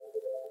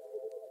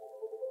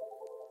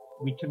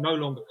we can no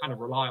longer kind of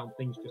rely on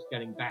things just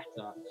getting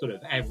better. Sort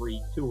of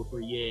every 2 or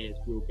 3 years,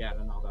 we'll get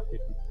another 50%,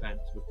 sort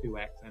of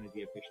 2x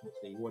energy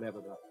efficiency,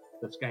 whatever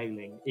the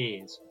scaling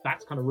is.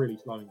 That's kind of really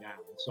slowing down.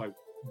 So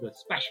the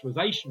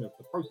specialization of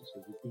the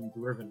processors is being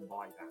driven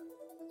by that.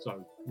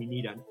 So we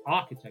need an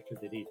architecture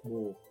that is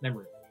more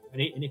memory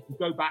efficient. And if you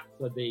go back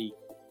to the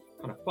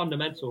kind of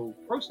fundamental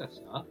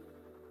processor,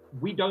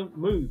 we don't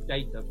move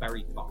data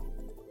very far.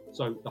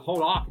 So the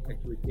whole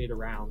architecture is geared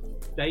around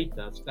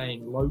data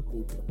staying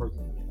local to the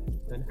processing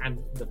unit. And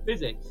the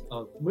physics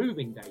of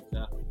moving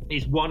data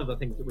is one of the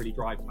things that really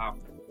drives power.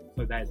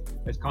 So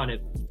there's kind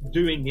of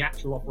doing the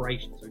actual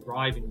operation, so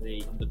driving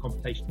the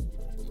computational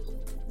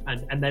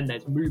units. And then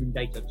there's moving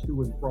data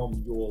to and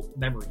from your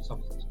memory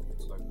subsystem.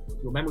 So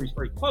if your memory is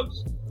very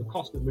close, the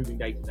cost of moving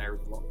data there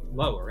is a lot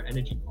lower,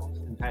 energy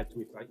cost, compared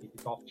to if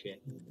it's off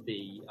chip,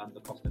 the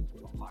cost tends to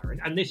be a lot higher.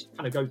 And this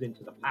kind of goes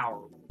into the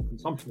power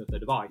consumption of the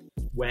device.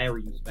 Where are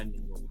you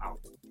spending your power?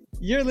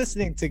 You're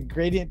listening to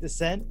Gradient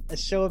Descent, a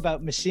show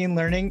about machine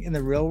learning in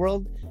the real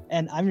world,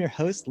 and I'm your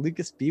host,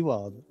 Lucas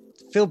Bewald.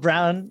 Phil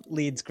Brown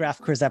leads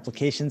GraphCore's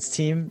applications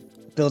team,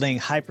 building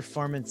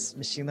high-performance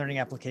machine learning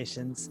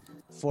applications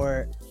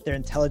for their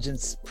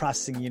intelligence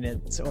processing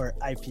units, or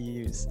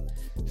IPUs.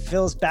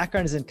 Phil's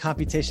background is in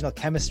computational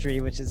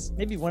chemistry, which is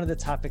maybe one of the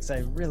topics I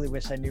really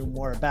wish I knew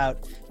more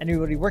about. And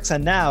what he works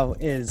on now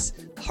is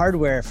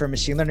hardware for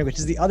machine learning, which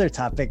is the other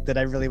topic that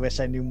I really wish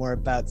I knew more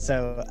about.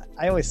 So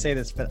I always say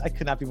this, but I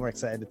could not be more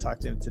excited to talk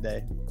to him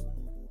today.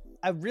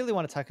 I really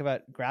want to talk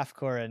about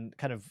GraphCore and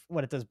kind of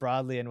what it does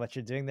broadly and what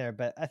you're doing there.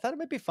 But I thought it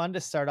might be fun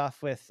to start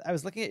off with, I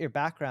was looking at your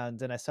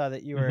background and I saw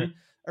that you were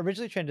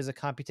originally trained as a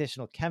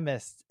computational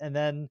chemist and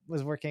then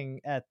was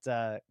working at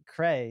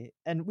Cray.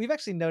 And we've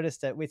actually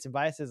noticed at Weights and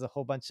Biases a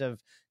whole bunch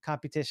of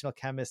computational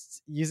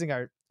chemists using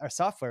our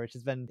software, which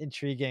has been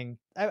intriguing.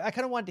 I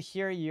kind of wanted to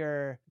hear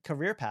your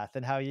career path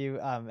and how you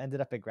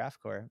ended up at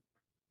GraphCore.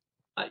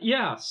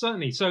 Yeah,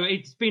 certainly. So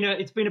it's been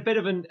a bit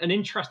of an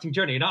interesting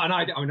journey, and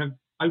I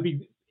would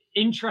be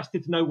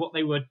interested to know what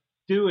they were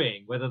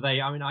doing, whether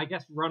I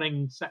guess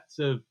running sets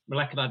of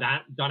molecular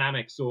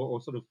dynamics or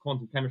sort of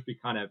quantum chemistry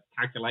kind of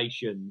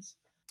calculations.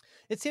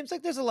 It seems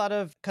like there's a lot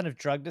of kind of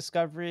drug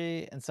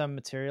discovery and some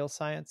material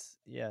science.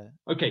 Yeah.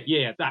 Okay.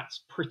 Yeah,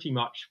 that's pretty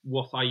much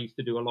what I used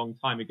to do a long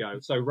time ago.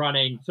 So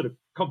running sort of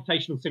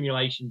computational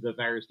simulations of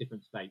various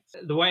different states.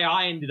 The way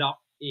I ended up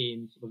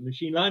in sort of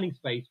machine learning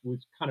space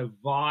was kind of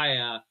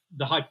via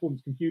the high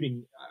performance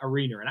computing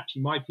arena. And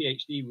actually my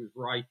PhD was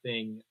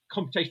writing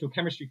computational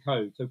chemistry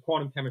code, so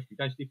quantum chemistry,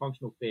 density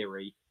functional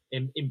theory,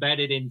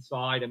 embedded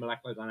inside a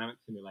molecular dynamics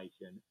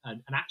simulation, and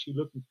actually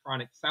looking to try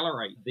and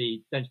accelerate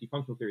the density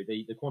functional theory,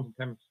 the quantum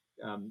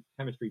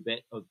chemistry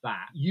bit of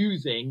that,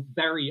 using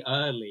very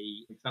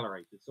early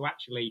accelerators. So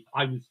actually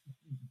I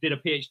did a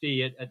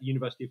PhD at the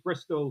University of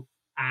Bristol,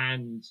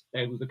 and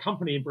there was a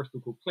company in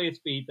Bristol called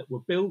ClearSpeed that were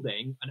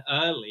building an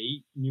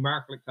early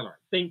numerical accelerator.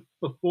 Think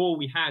before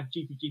we had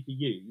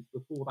GPUs,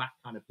 before that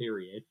kind of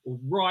period, or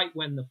right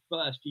when the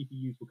first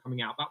GPUs were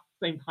coming out, about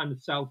the same time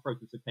the cell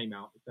processor came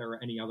out, if there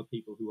are any other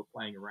people who were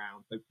playing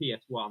around. So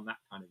PS1, that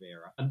kind of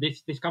era. And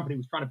this company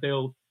was trying to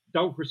build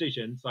double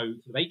precision, so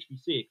sort of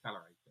HPC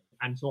accelerators.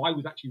 And so I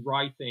was actually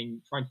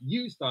trying to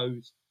use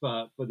those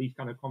for these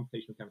kind of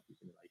computational chemistry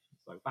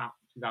simulations. So about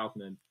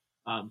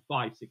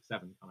 2005, 6,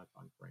 7 kind of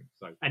time frame.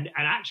 So, and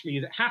actually,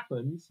 as it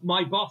happens,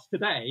 my boss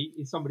today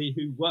is somebody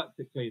who worked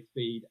at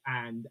ClearSpeed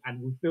and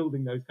was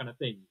building those kind of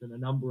things. And a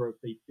number of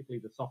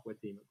particularly the software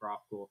team at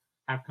GraphCore,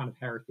 have kind of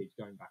heritage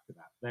going back to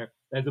that.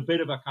 There's a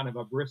bit of a kind of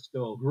a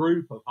Bristol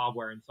group of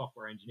hardware and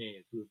software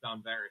engineers who have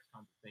done various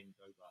kinds of things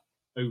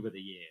over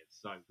the years.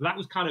 So that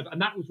was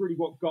and that was really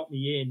what got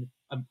me in.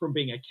 From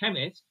being a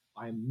chemist,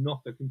 I am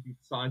not a computer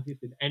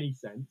scientist in any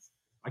sense.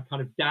 I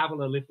kind of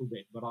dabble a little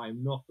bit, but I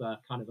am not a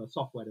kind of a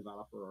software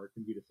developer or a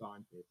computer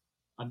scientist.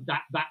 And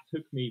that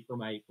took me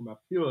from a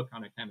pure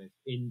kind of chemist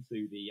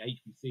into the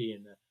HPC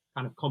and the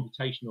kind of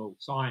computational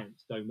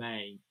science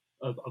domain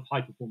of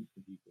high performance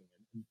computing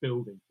and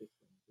building systems.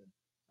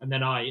 And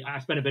then I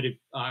spent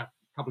a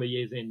couple of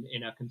years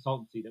in a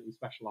consultancy that was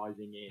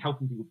specializing in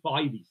helping people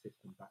buy these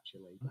systems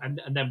actually,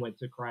 and then went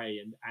to Cray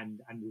and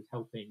was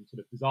helping sort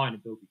of design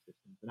and build these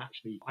systems. And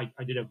actually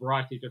I did a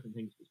variety of different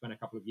things, but spent a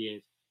couple of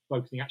years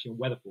focusing actually on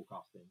weather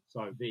forecasting.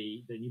 So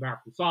the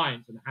numerical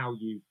science and how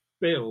you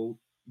build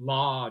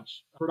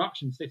large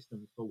production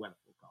systems for weather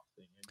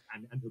forecasting.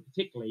 And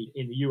particularly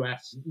in the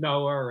US,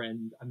 NOAA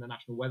and the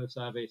National Weather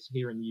Service,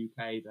 here in the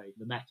UK,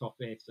 the Met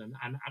Office, and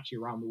actually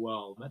around the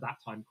world. At that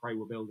time, Cray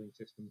were building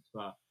systems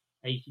for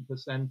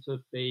 80%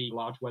 of the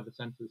large weather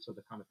centers, so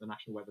the kind of the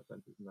national weather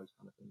centers and those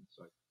kind of things.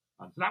 So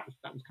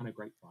that was kind of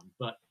great fun.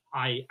 But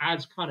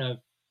as kind of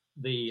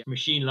the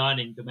machine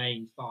learning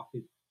domain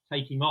started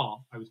taking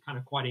off, I was kind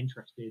of quite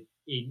interested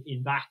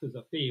in that as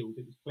a field.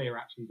 It was clear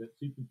actually that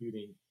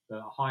supercomputing,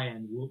 the high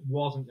end,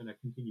 wasn't going to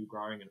continue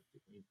growing at a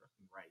particularly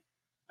interesting rate.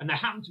 And there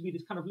happened to be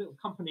this kind of little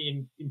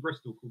company in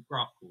Bristol called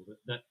GraphCore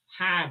that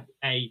had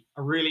a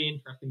really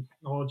interesting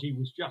technology,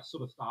 was just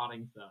sort of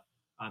starting to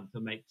to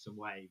make some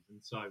waves. And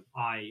so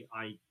I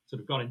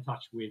sort of got in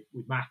touch with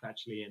Matt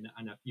actually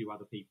and a few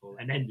other people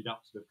and ended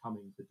up sort of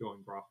coming to join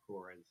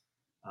GraphCore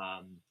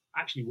as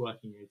actually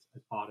working as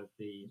part of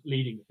the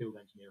leading the field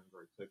engineering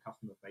group, so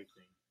customer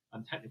facing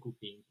technical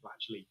teams who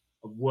actually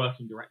are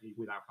working directly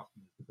with our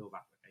customers to build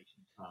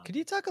applications. Could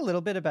you talk a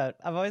little bit about,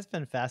 I've always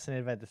been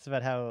fascinated by this,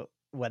 about how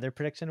weather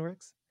prediction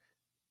works?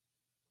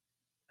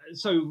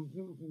 So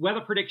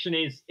weather prediction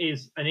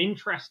is an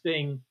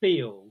interesting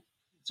field.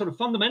 Sort of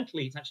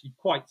fundamentally, it's actually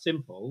quite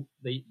simple.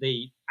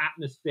 The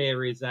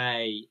atmosphere is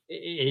a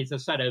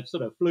set of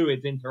sort of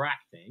fluids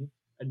interacting,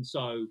 and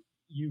so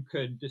you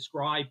can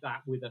describe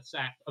that with a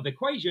set of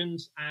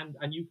equations, and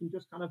you can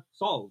just kind of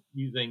solve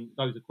using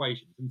those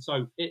equations. And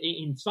so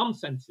in some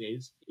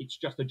senses, it's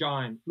just a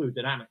giant fluid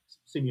dynamics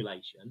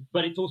simulation,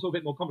 but it's also a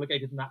bit more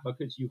complicated than that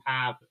because you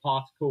have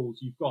particles,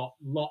 you've got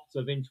lots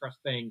of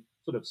interesting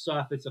sort of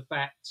surface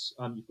effects.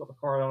 You've got the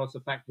Coriolis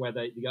effect where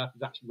the Earth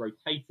is actually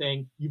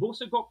rotating. You've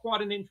also got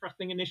quite an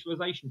interesting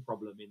initialization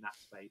problem in that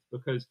space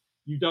because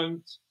you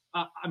don't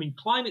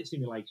climate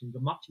simulations are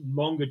much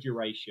longer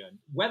duration.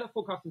 Weather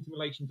forecasting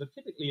simulations are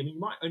typically, you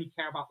might only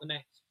care about the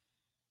next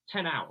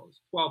 10 hours,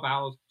 12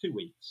 hours, 2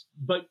 weeks.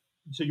 But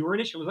so your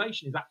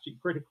initialization is actually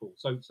critical.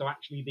 So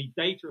actually the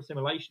data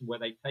assimilation where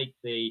they take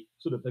the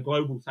sort of the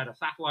global set of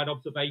satellite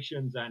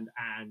observations and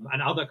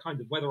other kinds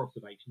of weather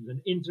observations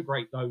and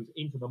integrate those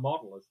into the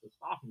model as the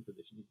starting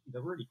position is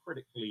a really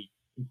critically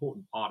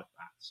important part of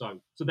that. So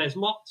there's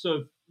lots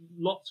of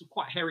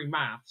quite hairy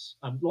maths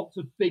and lots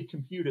of big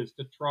computers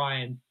to try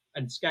and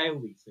scale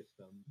these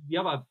systems. The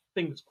other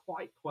thing that's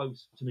quite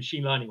close to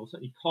machine learning, or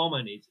certainly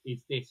common,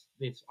 is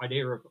this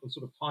idea of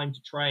sort of time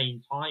to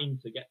train, time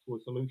to get to a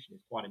solution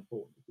is quite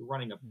important. If you're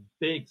running a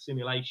big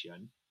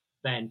simulation,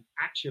 then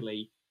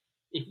actually,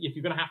 if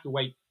you're going to have to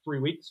wait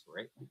 3 weeks for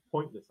it, it's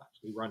pointless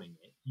actually running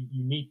it.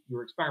 You need,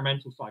 your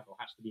experimental cycle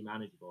has to be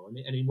manageable.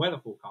 And in weather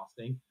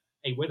forecasting,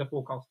 a weather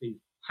forecast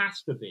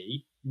has to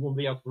be, you want to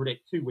be able to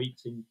predict 2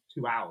 weeks in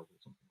 2 hours or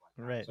something like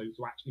that. Right.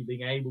 So actually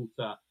being able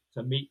to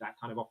meet that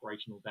kind of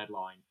operational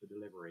deadline for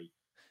delivery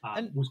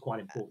was quite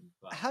important.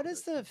 How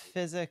does the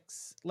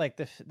physics, like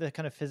the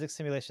kind of physics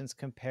simulations,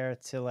 compare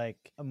to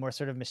like a more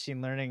sort of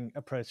machine learning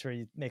approach where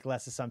you make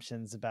less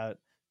assumptions about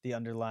the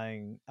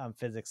underlying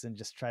physics and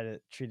just try to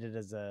treat it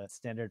as a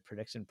standard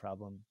prediction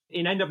problem?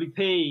 In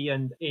NWP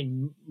and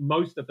in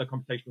most of the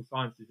computational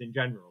sciences in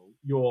general,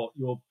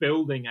 you're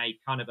building a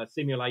kind of a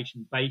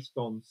simulation based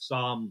on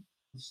some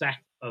set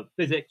of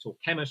physics or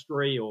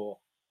chemistry or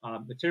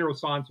material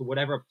science or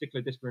whatever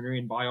particular disciplinary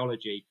in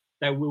biology.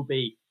 There will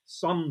be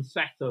some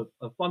set of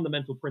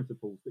fundamental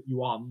principles that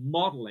you are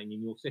modeling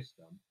in your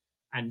system.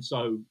 And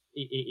so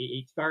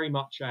it's very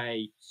much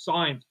a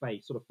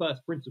science-based, sort of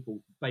first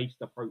principles-based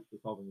approach to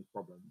solving these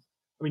problems.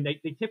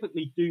 They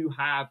typically do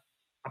have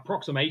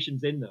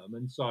approximations in them.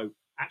 And so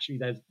actually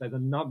there's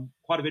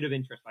quite a bit of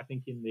interest, I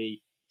think,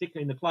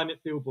 particularly in the climate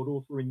field, but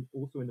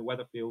also in the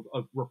weather field,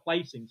 of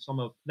replacing some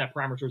of their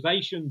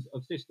parameterizations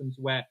of systems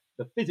where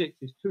the physics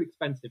is too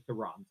expensive to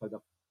run. So the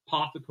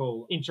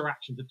particle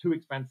interactions are too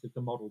expensive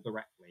to model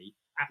directly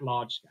at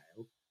large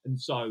scale. And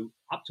so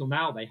up till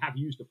now, they have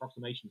used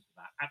approximations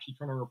for that, actually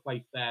trying to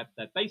replace their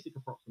basic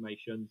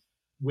approximations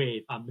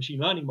with machine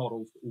learning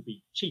models that will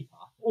be cheaper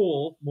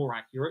or more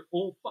accurate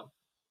or both.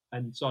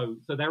 And so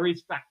there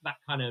is that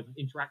kind of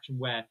interaction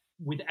where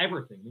with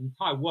everything, the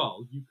entire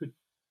world, you could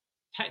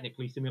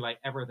technically simulate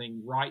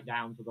everything right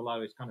down to the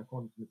lowest kind of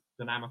quantum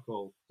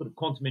dynamical sort of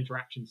quantum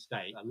interaction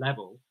state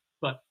level,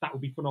 but that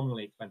would be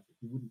phenomenally expensive.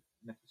 You wouldn't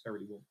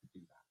necessarily want to do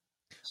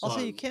that. Also,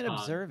 you can't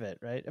observe it,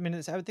 right?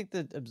 I would think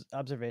the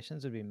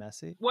observations would be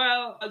messy.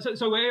 Well,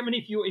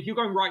 if you're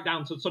going right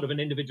down to sort of an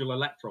individual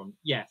electron,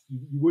 yes,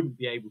 you wouldn't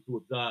be able to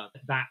observe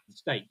that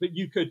state, but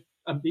you could.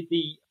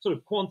 The sort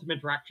of quantum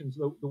interactions,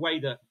 the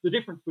way that the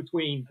difference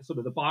between sort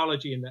of the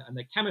biology and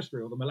the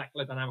chemistry or the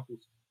molecular dynamical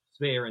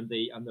sphere and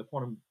the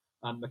quantum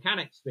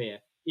mechanics sphere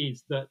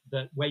is that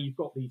where you've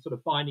got these sort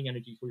of binding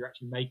energies where you're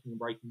actually making and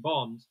breaking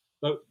bonds.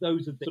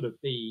 Those are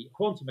the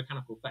quantum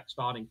mechanical effects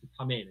starting to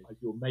come in as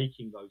you're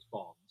making those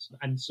bonds.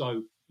 And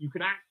so you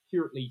can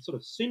accurately sort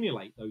of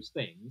simulate those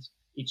things.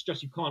 It's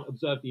just you can't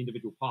observe the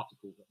individual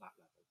particles at that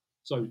level.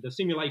 So the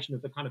simulation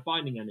of the kind of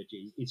binding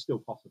energy is still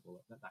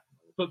possible at that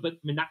level.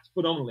 But that's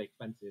phenomenally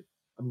expensive.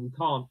 We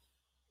can't,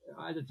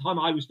 at the time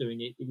I was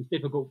doing it, it was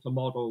difficult to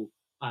model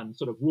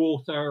sort of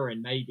water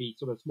and maybe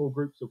sort of small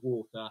groups of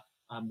water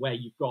where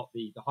you've got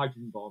the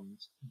hydrogen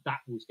bonds.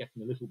 That was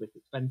getting a little bit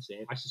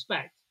expensive. I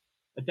suspect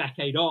a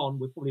decade on,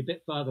 we're probably a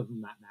bit further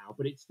than that now,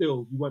 but it's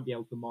still, you won't be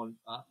able to monitor.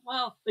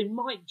 Well, they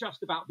might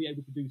just about be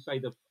able to do, say,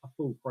 a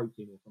full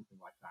protein or something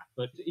like that.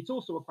 But it's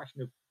also a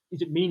question of,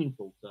 is it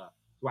meaningful to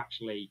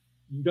actually,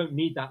 you don't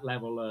need that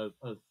level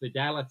of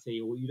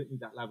fidelity, or you don't need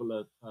that level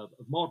of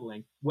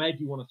modeling. Where do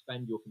you want to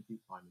spend your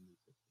compute time in these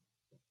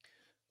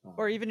systems?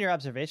 Or even your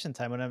observation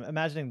time. When I'm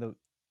imagining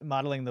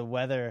modeling the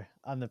weather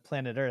on the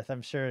planet Earth,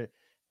 I'm sure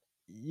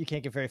you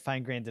can't get very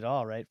fine-grained at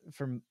all, right?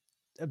 From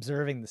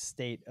observing the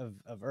state of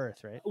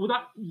Earth, right? Well,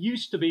 that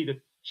used to be the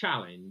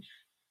challenge.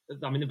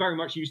 I mean, it very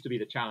much used to be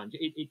the challenge.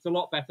 It's a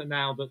lot better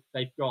now that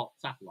they've got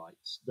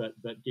satellites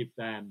that give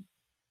them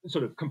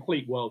sort of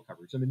complete world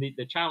coverage. I mean,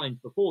 the challenge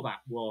before that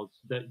was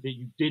that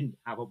you didn't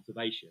have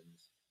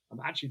observations.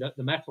 Actually,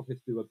 the Met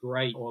Office do a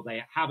great, or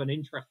they have an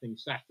interesting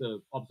set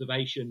of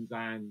observations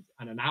and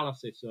an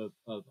analysis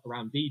of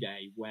around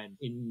D-Day when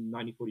in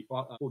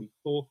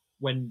 1944,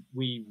 when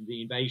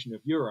the invasion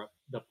of Europe,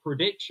 the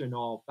prediction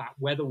of that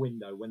weather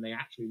window when they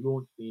actually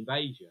launched the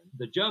invasion,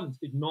 the Germans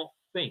did not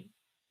think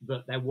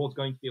that there was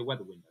going to be a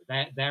weather window.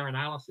 Their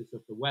analysis of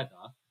the weather,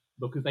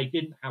 because they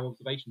didn't have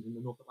observations in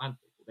the North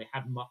Atlantic, they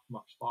had much,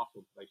 much faster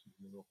observations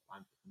in the North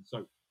Atlantic. And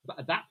so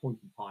at that point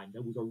in time,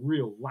 there was a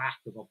real lack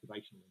of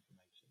observational information.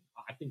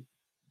 I think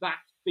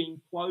that's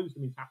being closed.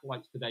 I mean,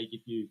 satellites today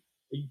give you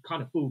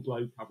kind of full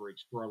globe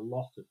coverage for a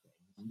lot of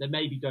things. They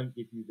maybe don't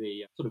give you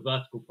the sort of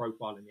vertical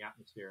profile in the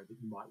atmosphere that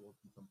you might want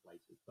in some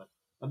places, but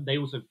they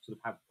also sort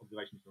of have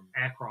observations from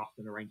aircraft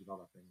and a range of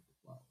other things as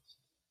well.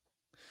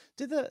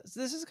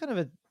 This is kind of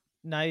a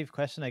naive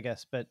question, I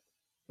guess, but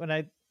when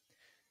I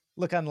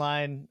look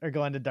online or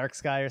go onto Dark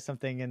Sky or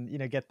something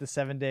and, get the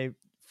 7-day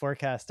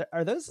forecast,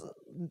 are those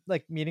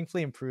like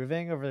meaningfully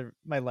improving over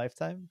my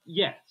lifetime?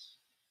 Yes.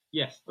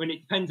 I mean,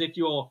 it depends if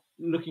you're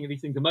looking at these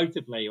things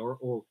emotively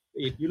or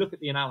if you look at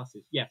the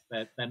analysis, yes,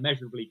 they're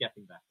measurably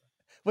getting better.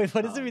 Wait,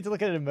 what does it mean to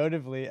look at it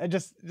emotively? I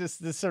just this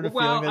sort of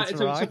feeling that's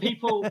wrong. So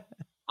people,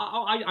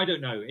 I don't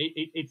know.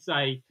 It's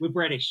we're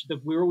British.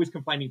 We're always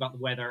complaining about the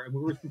weather, and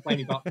we're always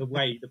complaining about the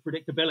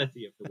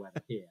predictability of the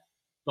weather here.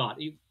 But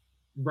it's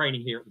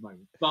raining here at the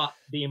moment. But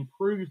the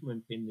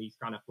improvement in these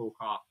kind of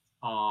forecasts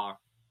are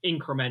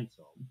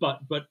incremental. But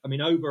I mean,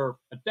 over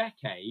a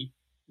decade,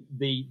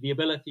 the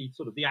ability,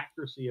 sort of the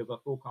accuracy of a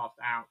forecast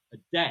out a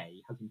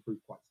day has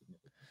improved quite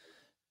significantly.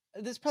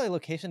 This is probably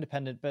location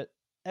dependent, but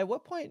at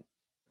what point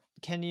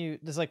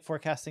does like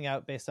forecasting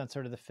out based on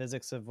sort of the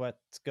physics of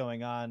what's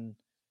going on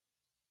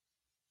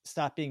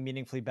stop being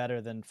meaningfully better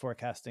than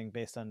forecasting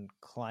based on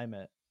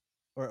climate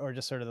or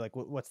just sort of like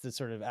what's the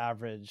sort of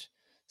average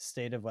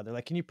state of weather?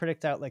 Like, can you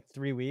predict out like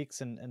 3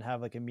 weeks and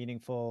have like a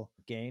meaningful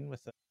gain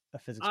with a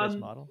physics-based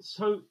model?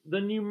 So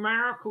the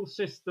numerical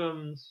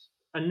systems,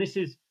 and this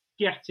is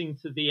getting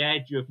to the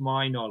edge of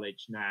my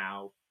knowledge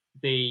now,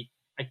 I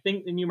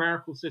think the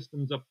numerical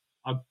systems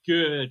are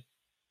good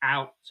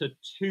out to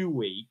 2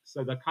 weeks.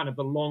 So the kind of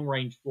the long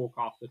range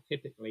forecasts are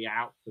typically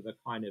out to the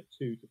kind of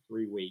 2 to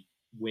 3 week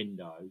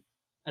window.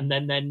 And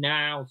then they're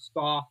now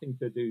starting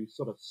to do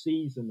sort of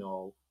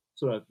seasonal,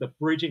 sort of the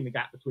bridging the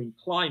gap between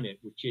climate,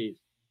 which is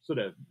sort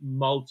of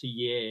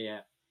multi-year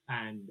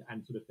and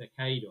sort of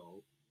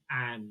decadal,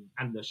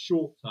 and the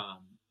short term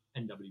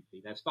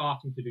NWP. They're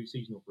starting to do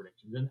seasonal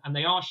predictions, and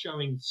they are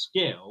showing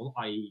skill,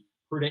 i.e.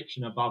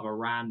 prediction above a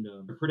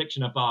random,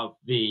 prediction above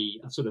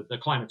the sort of the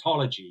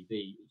climatology,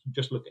 you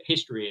just look at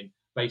history and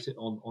base it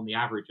on the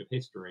average of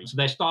history. So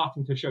they're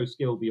starting to show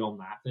skill beyond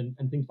that,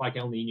 and things like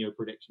El Nino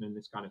prediction and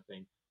this kind of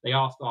thing, they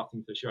are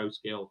starting to show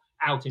skill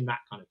out in that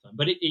kind of term.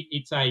 But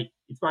it's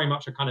very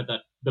much a kind of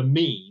the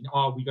mean.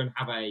 Are we going to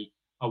have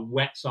a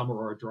wet summer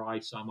or a dry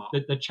summer?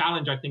 The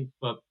challenge, I think,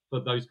 for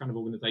those kind of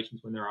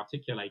organizations when they're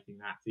articulating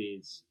that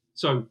is,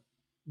 so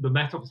the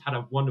Met Office had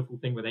a wonderful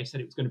thing where they said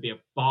it was going to be a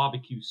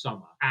barbecue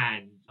summer,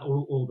 and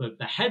all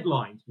the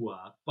headlines were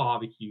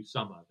barbecue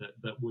summer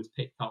that was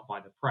picked up by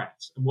the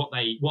press. And what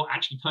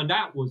actually turned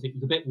out was it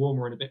was a bit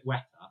warmer and a bit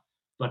wetter,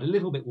 but a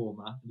little bit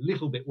warmer, a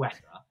little bit wetter.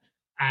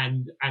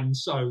 And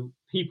so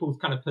people's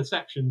kind of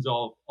perceptions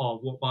of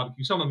what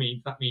barbecue summer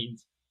means, that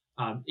means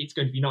it's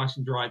going to be nice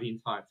and dry the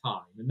entire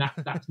time. And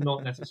that's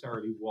not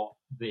necessarily what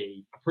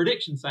the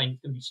prediction saying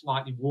it's going to be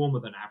slightly warmer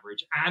than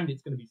average and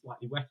it's going to be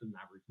slightly wetter than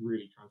average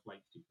really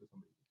translates to for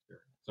somebody's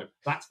experience. So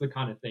that's the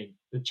kind of thing,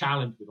 the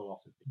challenge with a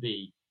lot of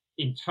the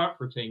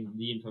interpreting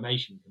the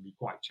information can be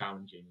quite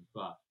challenging,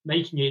 but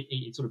making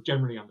it sort of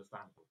generally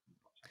understandable.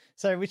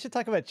 Sorry, we should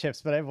talk about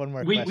chips, but I have one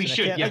more question. We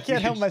should. I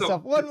can't help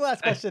myself. One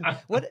last question.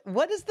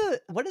 What is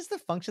the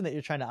function that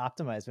you're trying to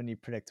optimize when you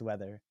predict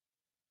weather?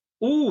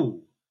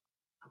 Ooh.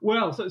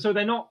 Well, so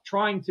they're not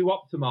trying to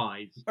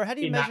optimize. Or how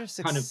do you measure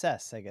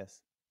success, I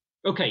guess?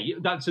 Okay,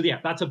 that's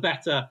a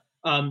better.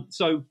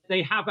 So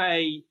they have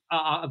a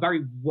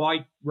very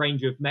wide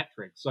range of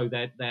metrics. So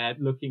they're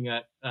looking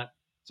at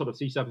sort of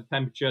sea surface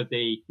temperature.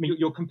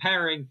 You're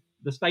comparing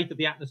the state of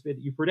the atmosphere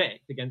that you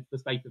predict against the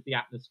state of the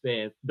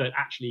atmosphere that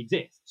actually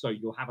exists. So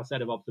you'll have a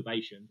set of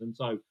observations. And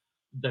so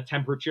the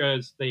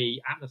temperatures,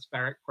 the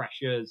atmospheric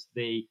pressures,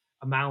 the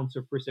amount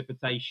of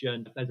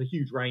precipitation, there's a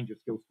huge range of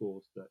skill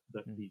scores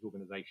that these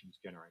organizations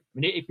generate. I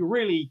mean, if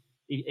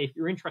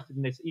you're interested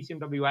in this,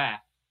 ECMWF,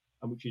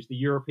 which is the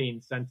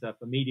European Centre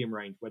for Medium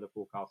Range Weather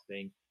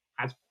Forecasting,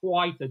 has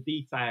quite a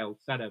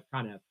detailed set of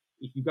kind of,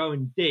 if you go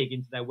and dig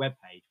into their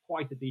webpage,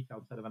 quite a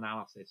detailed set of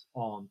analysis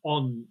on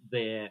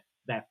their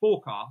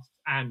forecasts.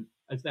 And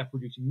as they're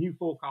producing new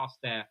forecasts,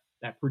 they're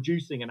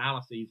producing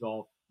analyses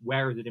of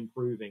where is it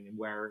improving and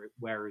where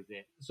is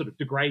it sort of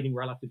degrading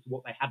relative to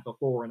what they had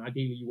before. And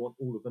ideally, you want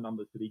all of the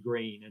numbers to be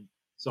green. And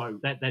so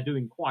they're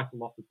doing quite a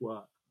lot of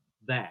work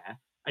there.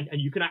 And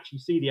you can actually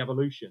see the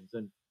evolutions.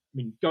 And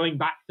mean, going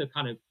back to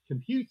kind of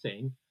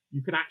computing,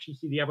 you can actually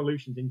see the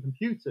evolutions in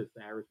computers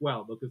there as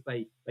well, because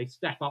they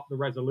step up the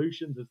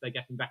resolutions as they're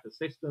getting better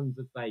systems,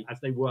 as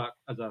they work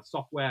as a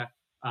software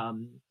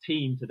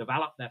team to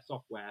develop their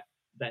software,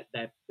 that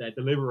they're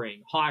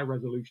delivering high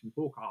resolution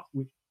forecasts,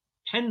 which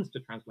tends to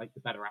translate to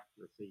better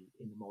accuracy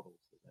in the models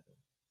that they're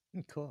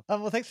doing. Cool.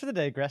 Well, thanks for the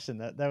digression.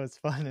 That was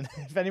fun. And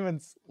if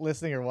anyone's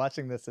listening or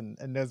watching this and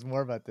knows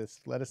more about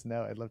this, let us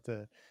know. I'd love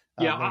to.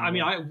 Yeah, I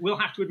mean, I will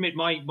have to admit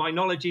my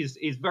knowledge is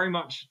very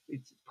much,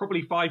 it's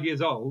probably 5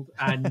 years old,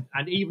 and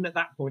even at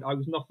that point, I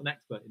was not an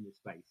expert in this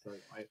space. So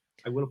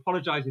I will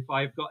apologize if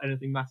I've got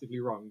anything massively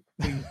wrong.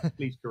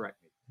 Please correct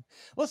me.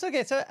 Well, it's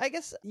okay. So I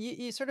guess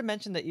you sort of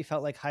mentioned that you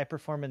felt like high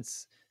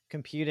performance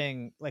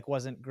computing like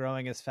wasn't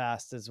growing as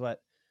fast as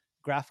what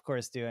GraphCore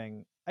is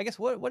doing. I guess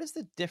what is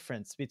the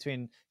difference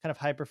between kind of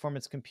high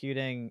performance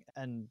computing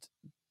and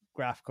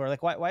GraphCore?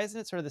 Like why isn't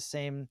it sort of the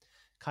same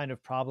kind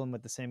of problem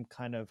with the same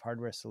kind of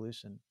hardware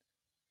solution?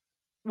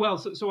 Well,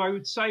 so I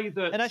would say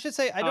that, and I should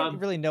say I don't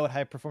really know what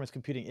high performance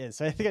computing is,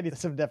 so I think I need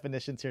some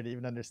definitions here to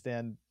even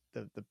understand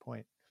the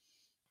point.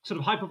 Sort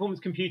of high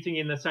performance computing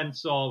in the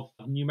sense of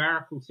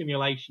numerical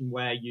simulation,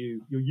 where you're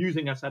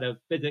using a set of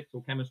physics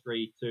or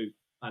chemistry to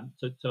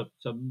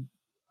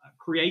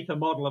create a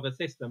model of a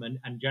system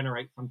and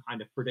generate some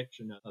kind of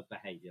prediction of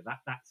behavior.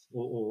 That's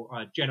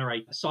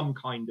generate some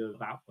kind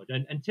of output.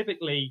 And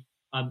typically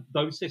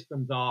those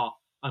systems are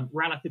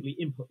relatively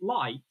input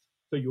light.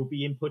 So you'll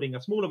be inputting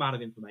a small amount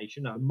of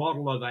information, a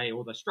model of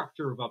or the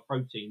structure of a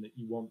protein that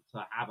you want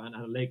to have, and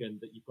a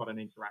ligand that you've got an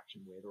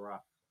interaction with, or a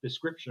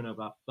description of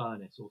a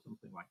furnace or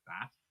something like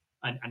that,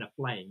 and a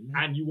flame.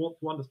 And you want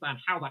to understand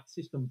how that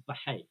system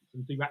behaves.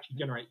 And so you actually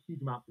generate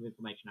huge amounts of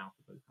information out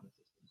of those kind of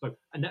systems. So,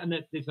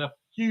 and there's a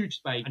huge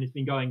space, and it's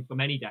been going for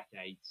many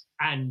decades,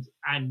 and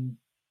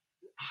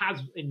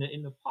has in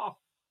the past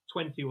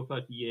 20 or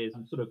 30 years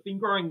and sort of been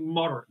growing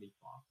moderately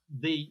fast.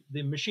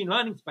 The machine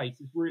learning space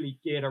is really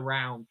geared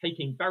around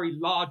taking very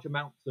large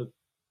amounts of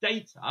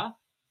data,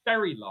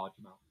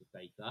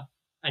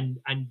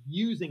 and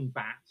using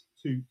that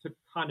to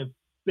kind of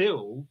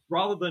build,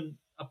 rather than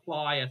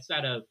apply a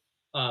set of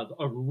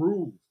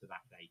rules to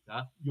that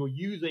data. You're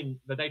using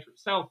the data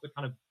itself to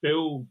kind of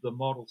build the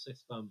model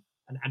system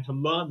and to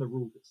learn the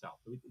rules itself.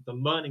 So it's a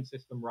learning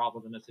system rather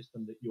than a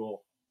system that you're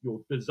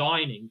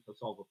designing to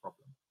solve a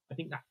problem. I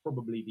think that's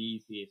probably the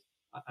easiest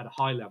at a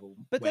high level.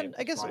 But then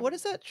I guess what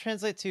does that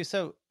translate to?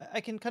 So I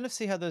can kind of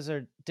see how those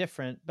are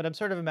different, but I'm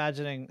sort of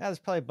imagining there's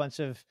probably a bunch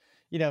of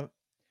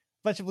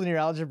linear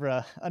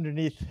algebra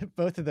underneath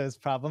both of those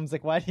problems.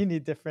 Like, why do you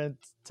need different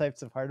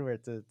types of hardware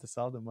to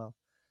solve them well?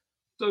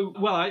 So,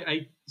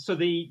 so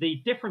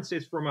the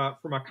differences from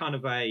a kind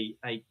of a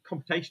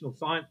computational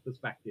science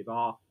perspective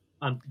are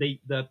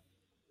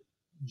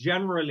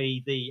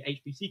generally the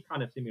HPC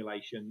kind of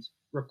simulations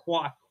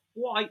require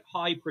quite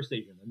high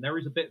precision, and there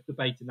is a bit of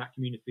debate in that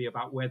community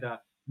about whether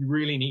you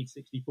really need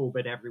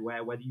 64-bit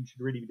everywhere, whether you should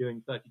really be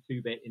doing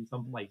 32-bit in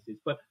some places,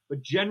 but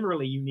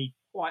generally you need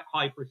quite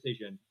high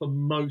precision for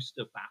most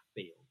of that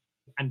field,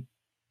 and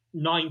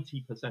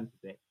 90% of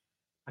it,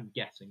 I'm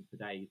guessing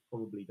today, is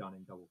probably done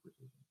in double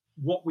precision.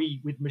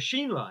 With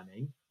machine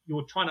learning,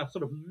 you're trying to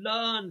sort of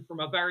learn from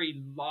a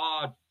very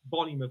large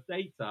volume of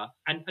data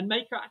and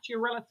make actually a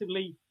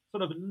relatively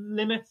sort of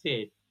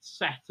limited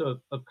set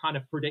of kind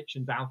of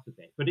predictions out of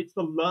it. But it's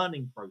the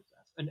learning process.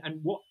 And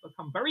what's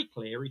become very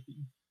clear is that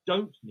you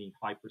don't need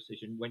high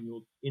precision when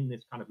you're in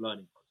this kind of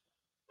learning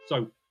process.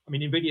 So, I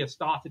mean, NVIDIA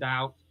started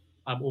out,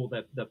 or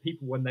the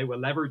people, when they were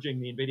leveraging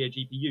the NVIDIA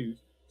GPUs,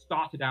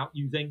 started out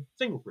using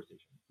single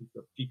precision.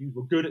 The GPUs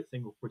were good at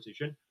single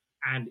precision,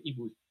 and it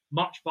was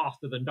much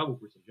faster than double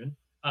precision.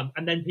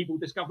 And then people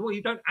discovered, well,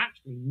 you don't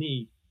actually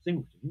need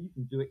single precision. You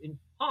can do it in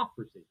half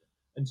precision.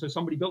 And so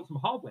somebody built some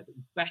hardware that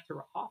was better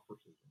at half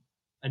precision.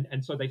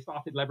 And so they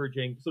started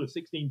leveraging sort of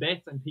 16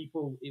 bits, and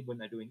people, when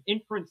they're doing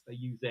inference, they're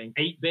using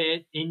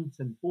 8-bit int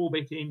and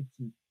 4-bit int,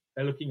 and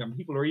they're looking, and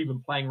people are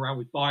even playing around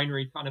with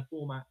binary kind of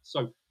formats.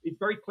 So it's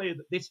very clear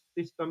that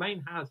this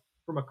domain has,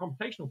 from a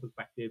computational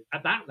perspective,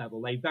 at that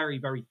level, a very,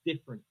 very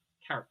different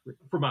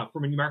characteristic from a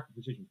numerical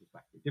precision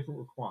perspective, different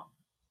requirements.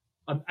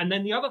 And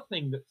then the other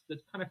thing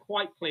that's kind of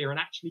quite clear and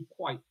actually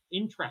quite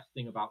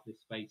interesting about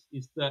this space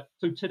is that,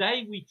 so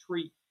today we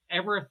treat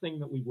everything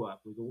that we work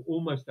with, or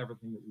almost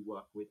everything that we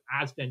work with,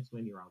 as dense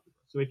linear algebra.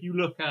 So if you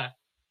look at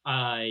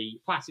a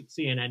classic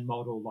CNN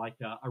model like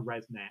a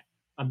ResNet,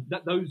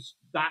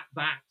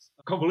 that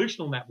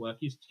convolutional network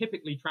is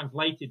typically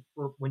translated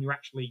for when you're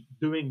actually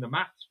doing the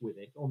maths with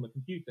it on the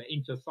computer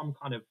into some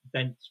kind of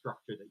dense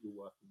structure that you're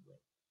working with,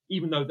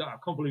 even though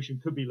that convolution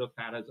could be looked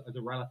at as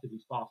a relatively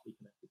sparsely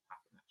connected pattern.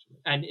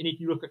 And if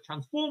you look at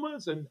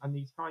transformers and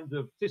these kinds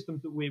of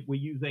systems that we're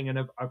using and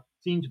have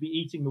seem to be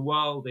eating the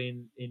world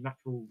in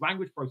natural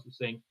language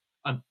processing,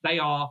 they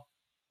are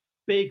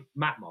big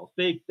map models,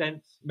 big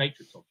dense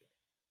matrix objects.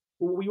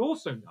 But what we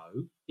also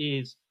know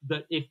is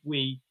that if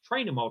we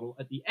train a model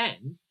at the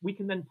end, we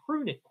can then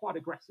prune it quite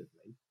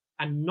aggressively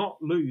and not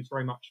lose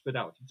very much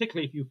fidelity,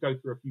 particularly if you go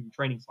through a few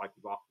training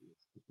cycles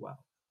afterwards as well.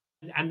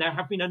 And there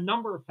have been a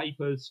number of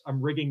papers,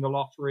 Rigging the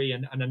Lottery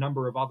and a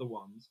number of other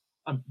ones,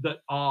 that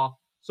are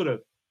sort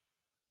of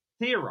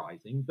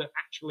theorizing that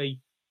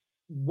actually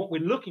what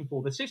we're looking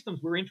for, the systems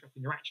we're interested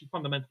in, are actually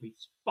fundamentally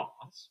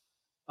sparse.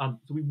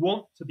 So we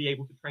want to be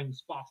able to train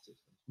sparse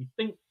systems. We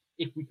think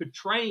if we could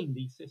train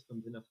these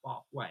systems in a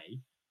sparse way,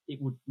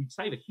 we'd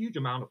save a huge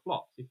amount of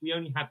flops. If we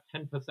only had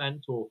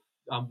 10% or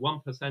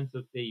 1%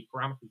 of the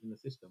parameters in the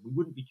system, we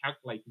wouldn't be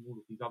calculating all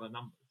of these other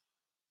numbers.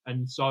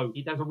 And so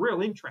there's a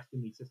real interest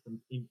in these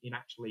systems in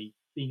actually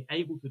being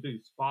able to do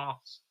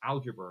sparse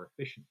algebra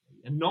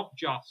efficiently, and not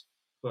just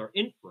for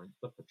inference,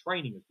 but for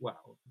training as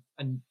well.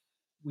 And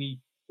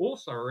we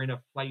also are in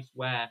a place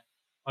where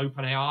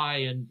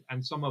OpenAI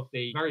and some of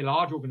the very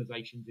large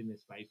organizations in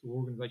this space, or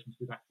organizations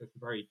with access to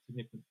very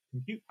significant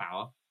compute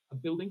power, are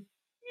building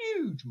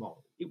huge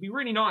models. It'd be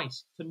really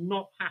nice to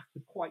not have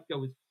to quite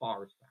go as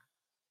far as that.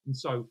 And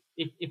so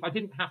if I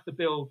didn't have to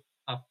build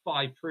a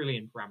 5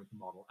 trillion parameter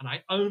model, and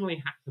I only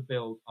had to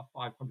build a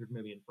 500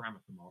 million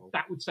parameter model,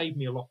 that would save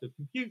me a lot of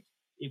compute.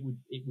 It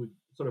would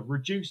sort of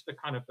reduce the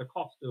kind of the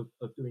cost of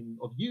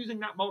using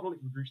that model. It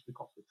would reduce the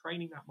cost of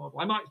training that model.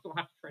 I might still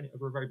have to train it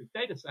over a very big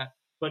data set,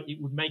 but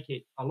it would make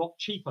it a lot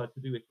cheaper to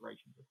do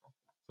iterations across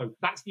that. So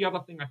that's the other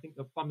thing I think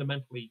that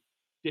fundamentally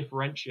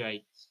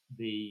differentiates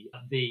the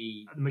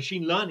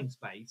machine learning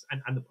space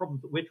and the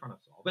problems that we're trying to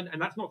solve.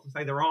 And that's not to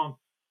say there aren't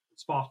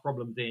sparse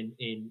problems in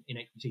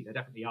HPC. There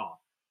definitely are.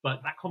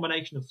 But that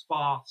combination of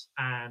sparse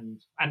and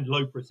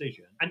low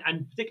precision,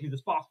 and particularly the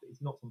sparse bit,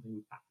 is not something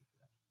we've tackled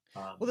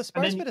today. Well, the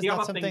sparse bit is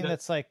not something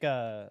that's like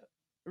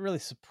really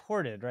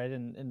supported, right,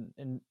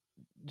 in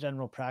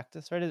general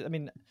practice, right? I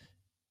mean,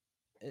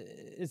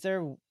 is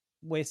there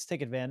ways to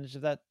take advantage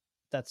of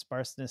that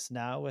sparseness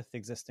now with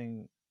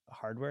existing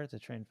hardware to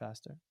train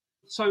faster?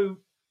 So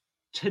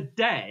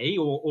today,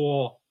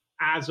 or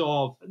as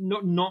of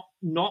not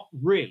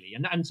really,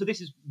 and so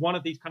this is one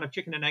of these kind of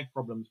chicken and egg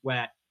problems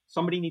where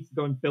somebody needs to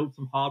go and build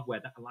some hardware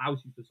that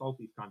allows you to solve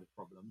these kind of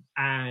problems,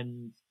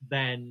 and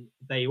then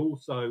they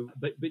also,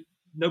 but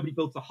nobody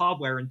builds the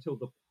hardware until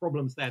the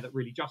problem's there that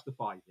really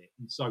justifies it.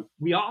 And so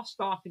we are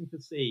starting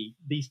to see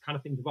these kind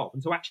of things evolve.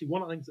 And so actually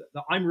one of the things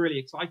that I'm really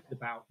excited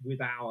about with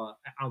our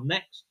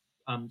next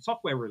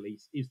software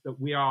release is that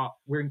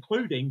we're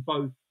including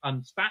both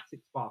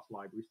static sparse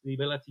libraries, the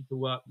ability to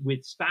work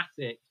with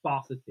static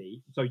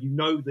sparsity. So you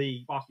know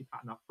the sparsity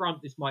pattern up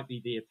front. This might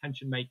be the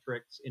attention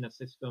matrix in a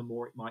system,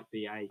 or it might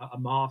be a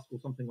mask or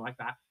something like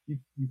that.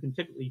 You can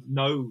typically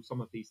know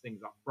some of these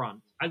things up front,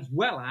 as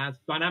well as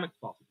dynamic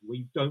sparsity, where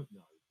you don't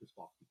know the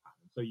sparsity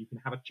pattern. So you can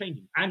have a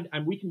changing, and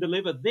we can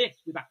deliver this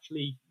with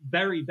actually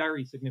very,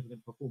 very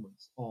significant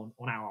performance on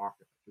our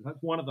architecture.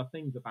 That's one of the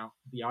things about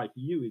the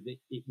IPU, is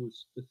it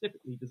was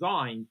specifically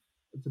designed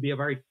to be a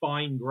very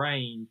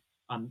fine-grained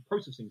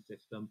processing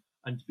system,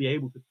 and to be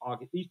able to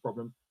target these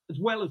problems, as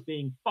well as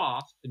being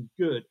fast and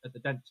good at the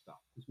dense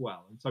stuff as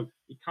well. And so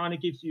it kind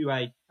of gives you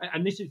and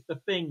this is the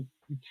thing,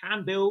 you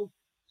can build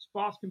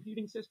sparse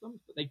computing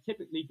systems, but they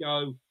typically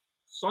go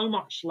so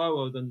much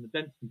slower than the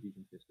dense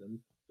computing systems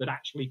that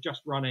actually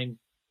just running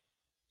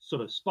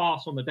sort of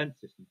sparse on the dense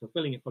system, so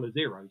filling it full of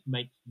zeros,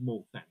 makes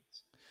more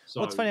sense. So,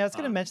 well, it's funny. I was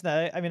going to mention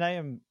that. I mean, I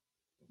am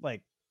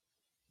like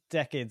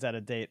decades out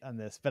of date on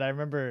this, but I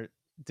remember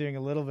doing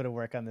a little bit of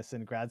work on this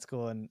in grad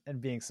school and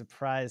being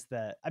surprised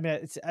that, I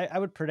mean, I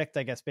would predict,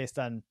 I guess, based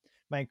on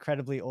my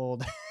incredibly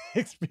old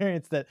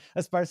experience, that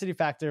a sparsity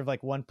factor of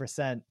like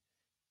 1%,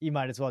 you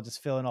might as well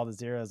just fill in all the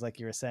zeros, like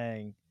you were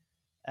saying,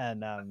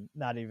 and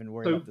not even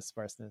worry about the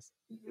sparseness.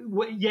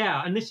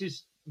 Yeah, and this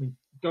is, I mean,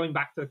 going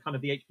back to kind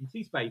of the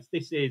HPC space,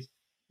 this is,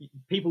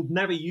 people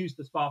never use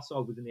the sparse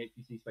solvers in the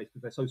HPC space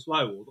because they're so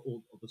slow,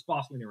 or the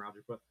sparse linear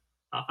algebra,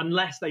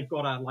 unless they've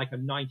got a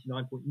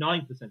 99.9%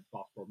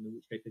 sparse problem, in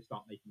which case they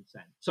start making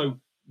sense. So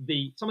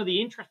some of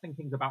the interesting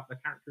things about the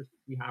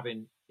characteristics we have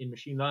in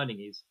machine learning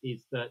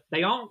is that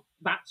they aren't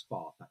that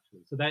sparse,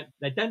 actually. So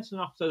they're dense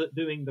enough so that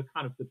doing the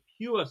kind of the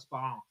pure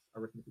sparse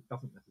arithmetic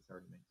doesn't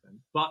necessarily make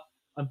sense. But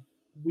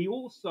we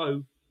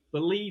also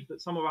believe that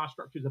some of our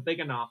structures are big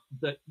enough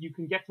that you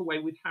can get away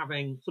with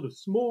having sort of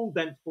small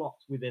dense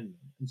blocks within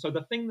them. And so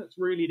the thing that's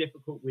really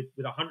difficult with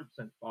 100%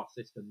 sparse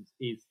systems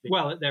is,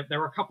 there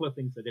are a couple of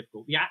things that are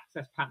difficult. The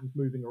access patterns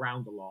moving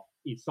around a lot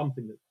is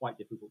something that's quite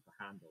difficult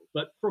to handle.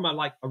 But from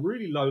a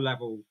really low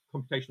level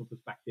computational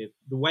perspective,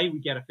 the way we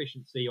get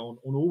efficiency on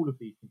all of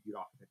these compute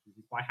architectures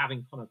is by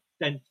having kind of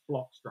dense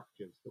block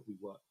structures that we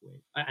work with,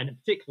 and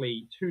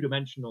particularly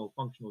two-dimensional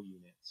functional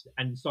units.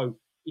 And so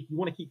if you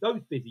want to keep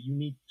those busy, you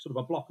need sort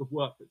of a block of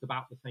work that's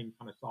about the same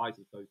kind of size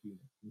as those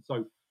units. And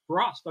so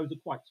for us, those are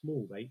quite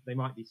small. They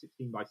might be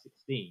 16 by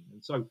 16.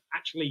 And so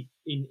actually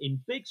in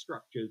big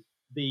structures,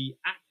 the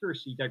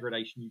accuracy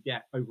degradation you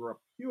get over a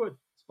pure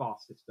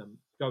sparse system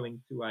going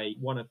to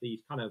one of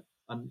these kind of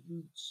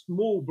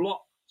small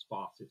block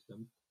sparse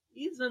systems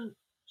isn't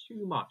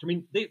too much. I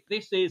mean,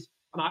 this is,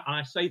 and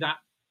I say that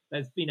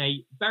there's been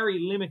a very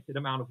limited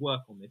amount of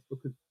work on this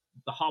because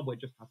the hardware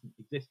just hasn't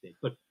existed.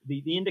 But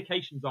the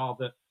indications are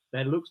that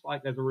there looks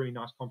like there's a really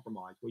nice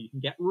compromise where you can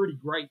get really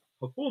great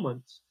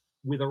performance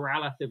with a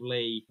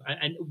relatively,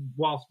 and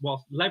whilst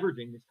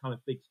leveraging this kind of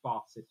big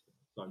sparse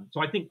system.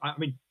 So I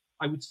mean,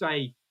 I would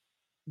say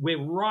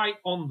we're right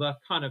on the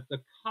kind of the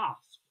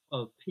cusp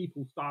of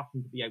people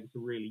starting to be able to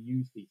really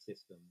use these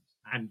systems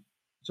and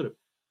sort of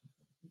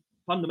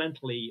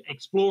fundamentally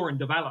explore and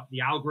develop the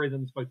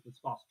algorithms, both the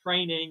sparse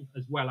training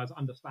as well as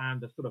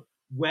understand the sort of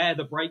where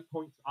the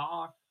breakpoints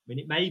are. I mean,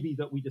 it may be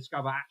that we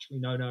discover actually,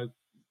 no,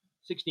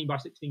 16 by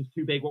 16 is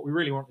too big. What we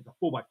really want is a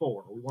 4 by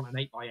 4, or we want an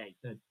 8 by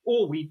 8.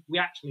 Or we're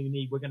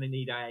going to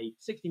need a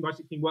 16 by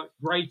 16 works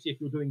great if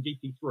you're doing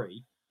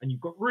GP3 and you've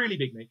got really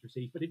big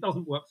matrices, but it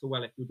doesn't work so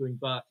well if you're doing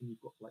BERT and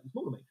you've got slightly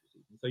smaller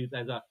matrices. And so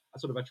there's a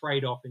sort of a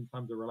trade-off in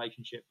terms of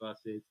relationship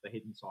versus the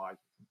hidden size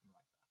or something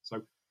like that.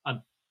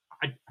 So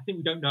I think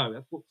we don't know.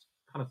 That's what's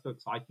kind of so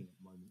exciting at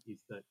the moment, is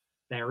that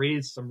there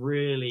is some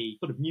really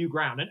sort of new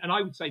ground. And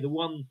I would say the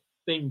one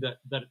thing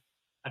that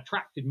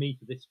attracted me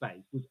to this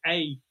space was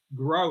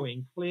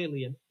growing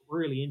clearly a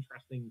really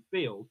interesting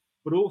field,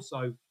 but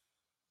also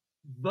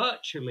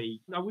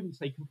virtually, I wouldn't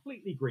say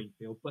completely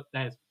greenfield, but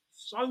there's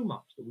so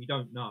much that we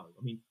don't know.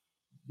 I mean,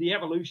 the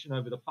evolution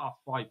over the past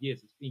 5 years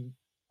has been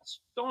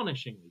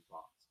astonishingly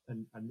fast,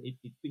 and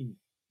it's been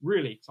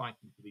really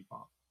exciting to be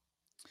part.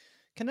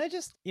 Can I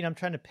just, I'm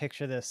trying to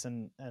picture this,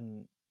 and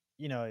I'm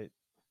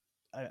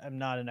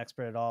not an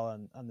expert at all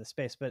on this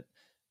space, but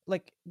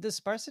like, does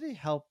sparsity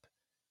help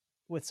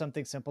with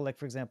something simple, like,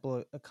 for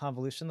example, a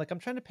convolution? Like, I'm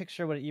trying to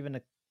picture what even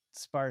a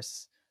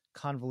sparse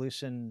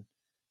convolution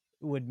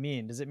would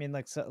mean. Does it mean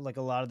like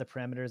a lot of the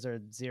parameters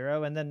are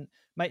 0, and then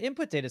my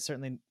input data is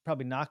certainly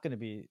probably not going to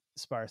be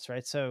sparse,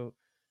 right? So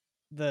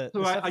the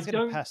stuff that's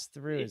going to pass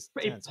through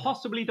it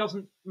possibly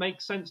doesn't make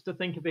sense to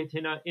think of it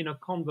in a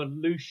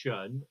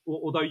convolution,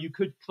 although you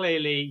could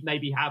clearly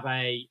maybe have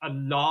a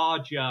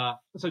larger.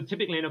 So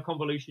typically in a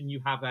convolution you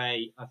have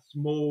a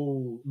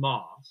small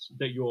mask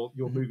that you're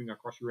moving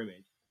across your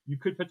image. You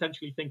could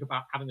potentially think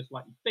about having a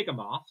slightly bigger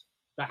mask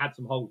that had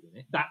some holes in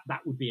it.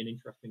 That would be an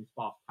interesting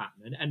sparse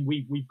pattern. And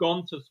we've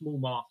gone to small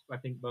masks, I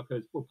think,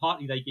 because, well,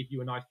 partly they give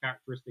you a nice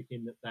characteristic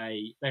in that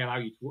they allow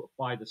you to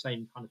apply the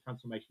same kind of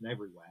transformation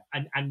everywhere.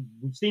 And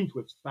we seem to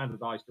have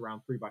standardized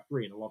around 3 by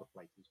 3 in a lot of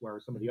places,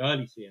 whereas some of the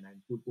early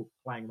CNNs were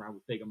playing around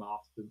with bigger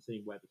masks and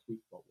seeing where the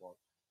sweet spot was.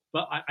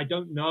 But I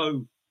don't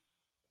know.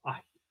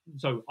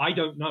 So I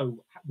don't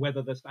know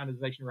whether the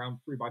standardization around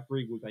 3 by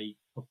 3 was a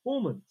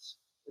performance,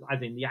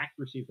 as in the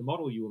accuracy of the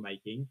model you were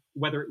making,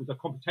 whether it was a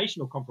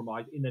computational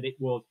compromise in that it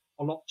was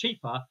a lot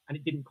cheaper and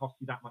it didn't cost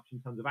you that much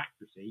in terms of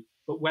accuracy,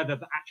 but whether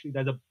actually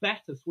there's a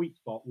better sweet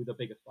spot with a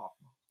bigger sparse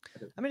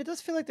mask. I mean, it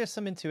does feel like there's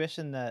some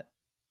intuition that,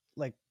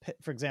 like,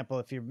 for example,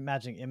 if you're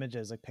matching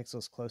images, like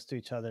pixels close to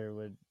each other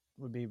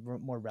would be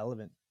more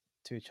relevant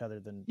to each other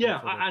than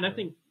and I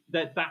think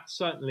that's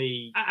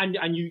certainly,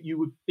 and you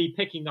would be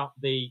picking up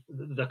the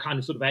kind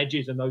of sort of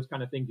edges and those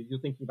kind of things that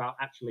you're thinking about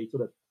actually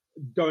sort of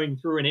going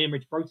through an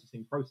image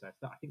processing process.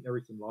 That I think there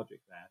is some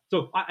logic there.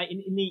 So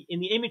in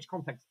the image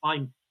context,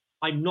 I'm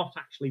not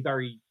actually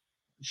very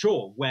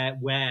sure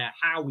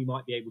how we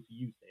might be able to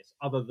use this,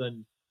 other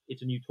than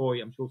it's a new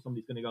toy. I'm sure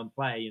somebody's going to go and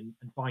play and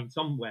find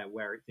somewhere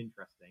where it's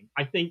interesting.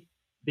 I think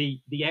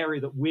the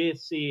area that we're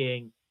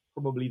seeing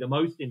probably the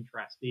most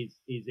interest is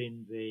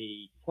in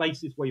the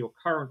places where you're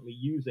currently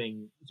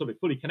using sort of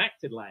fully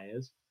connected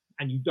layers,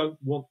 and you don't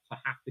want to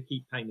have to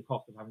keep paying the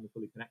cost of having a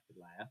fully connected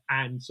layer.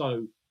 And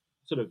so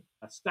sort of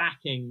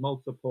stacking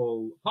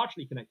multiple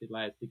partially connected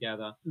layers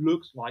together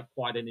looks like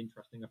quite an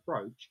interesting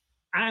approach,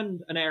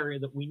 and an area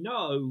that we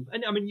know.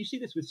 And I mean, you see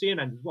this with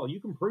CNNs as well. You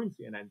can prune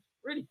CNNs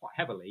really quite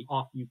heavily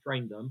after you've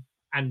trained them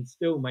and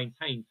still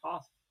maintain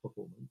task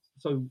performance.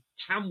 So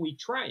can we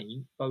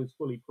train those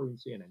fully pruned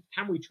CNNs?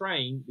 Can we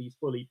train these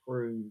fully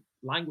pruned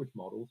language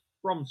models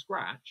from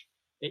scratch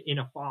in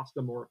a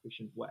faster, more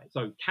efficient way?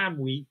 So can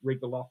we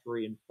rig the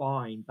lottery and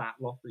find that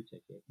lottery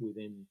ticket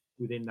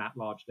within that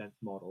large dense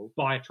model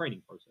by a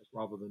training process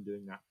rather than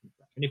doing that from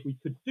scratch? And if we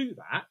could do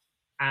that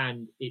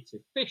and it's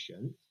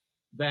efficient,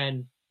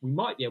 then we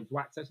might be able to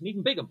access an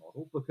even bigger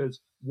model,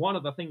 because one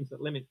of the things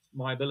that limits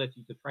my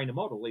ability to train a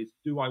model is,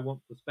 do I want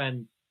to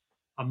spend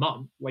a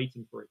month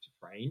waiting for it to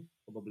train?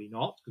 Probably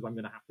not, because I'm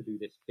going to have to do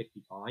this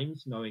 50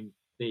 times, knowing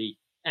the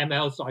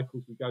ML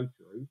cycles we go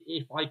through.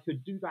 If I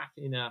could do that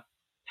in a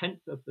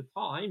tenth of the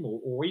time,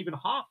 or even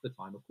half the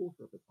time, a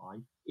quarter of the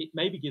time, it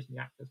maybe gives me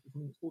access to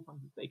something that's 4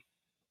 times as big,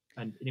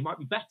 and it might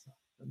be better.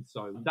 And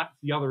so that's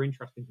the other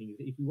interesting thing, is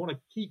that if we want to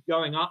keep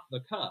going up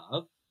the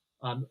curve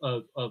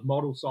of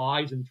model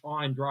size and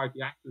try and drive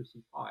the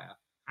accuracy higher,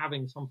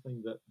 having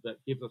something that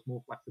gives us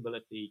more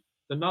flexibility,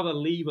 another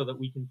lever that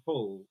we can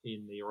pull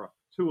in the, or a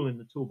tool in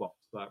the toolbox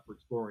for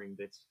exploring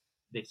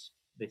this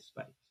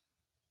space.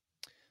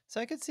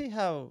 So I could see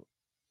how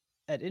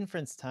at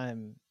inference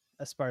time,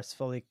 a sparse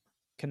fully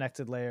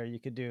connected layer, you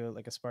could do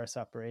like a sparse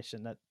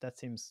operation. That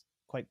seems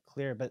quite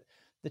clear, but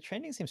the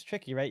training seems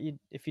tricky, right?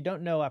 If you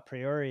don't know a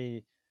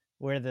priori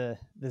where the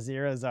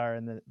zeros are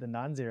and the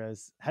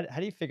non-zeros, how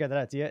do you figure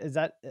that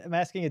out? Am I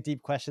asking a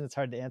deep question that's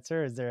hard to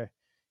answer? Is there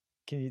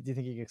Do you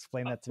think you can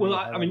explain that to well, me?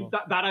 I mean,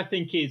 that I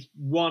think is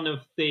one of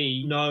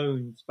the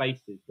known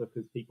spaces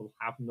because people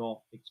have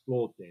not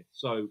explored this.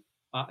 So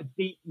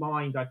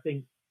DeepMind, I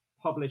think,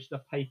 published a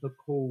paper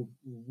called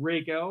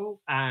Riggle,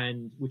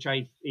 and which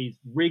is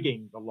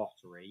rigging the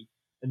lottery.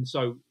 And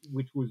so,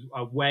 which was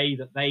a way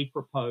that they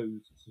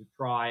proposed to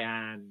try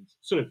and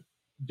sort of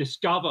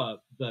discover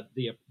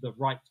the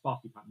right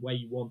sparsity pattern where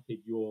you wanted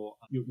your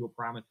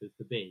parameters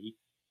to be.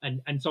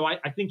 And so I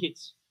think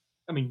it's,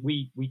 I mean,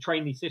 we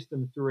train these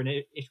systems through an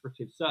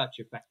iterative search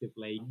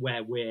effectively,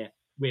 where we're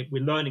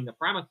learning the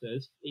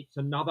parameters. It's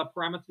another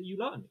parameter you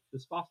learn. It's the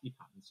sparsity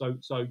pattern.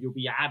 So you'll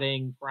be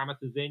adding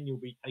parameters in, you'll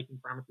be taking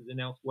parameters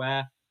in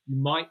elsewhere. You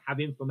might have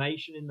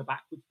information in the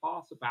backwards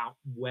pass about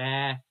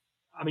where.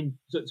 I mean,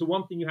 so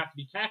one thing you have to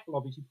be careful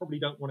of is you probably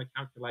don't want to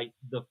calculate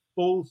the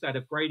full set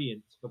of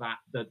gradients for that,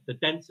 the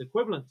dense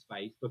equivalent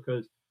space,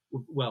 because,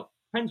 well,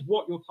 depends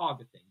what you're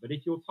targeting. But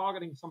if you're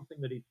targeting something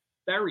that is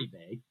very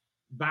big,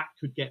 that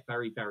could get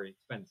very, very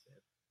expensive.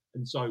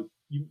 And so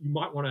you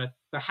might want to,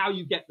 for how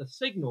you get the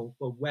signal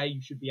for where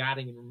you should be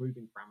adding and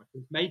removing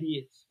parameters, maybe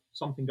it's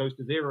something goes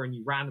to zero and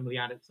you randomly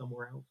add it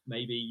somewhere else.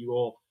 Maybe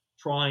you're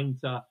trying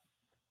to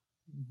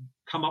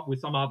come up with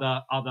some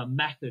other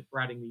method for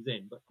adding these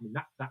in. But I mean,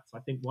 that's I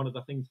think one of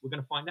the things we're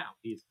going to find out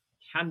is,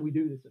 can we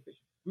do this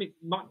efficiently? I mean,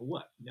 it might not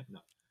work. You never know.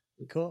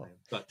 Cool.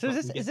 So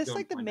is this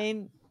like the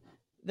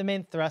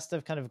main thrust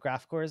of kind of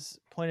GraphCore's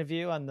point of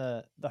view on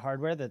the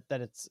hardware,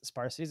 that its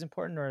sparsity is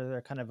important, or are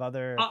there kind of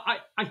other?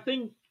 I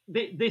think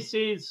this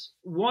is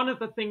one of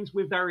the things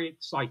we're very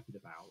excited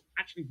about.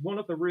 Actually, one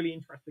of the really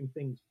interesting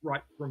things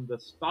right from the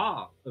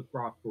start of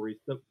GraphCore is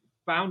that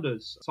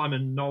founders,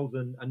 Simon Knowles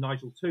and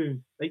Nigel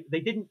Toon, they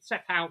didn't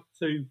set out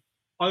to,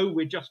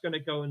 we're just going to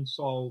go and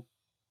solve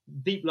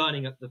deep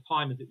learning at the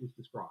time as it was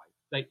described.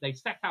 They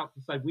set out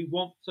to say, we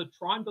want to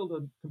try and build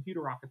a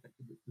computer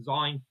architecture that's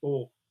designed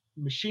for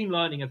machine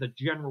learning as a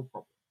general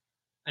problem.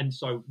 And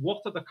so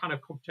what are the kind of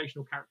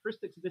computational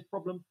characteristics of this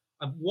problem,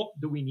 and what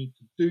do we need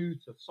to do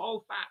to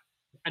solve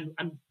that?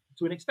 And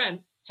to an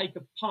extent, take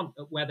a punt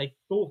at where they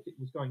thought it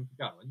was going to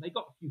go. And they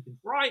got a few things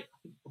right. I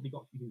think probably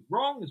got a few things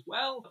wrong as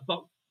well.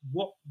 But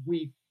what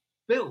we've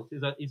built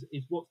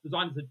is what's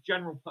designed as a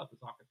general purpose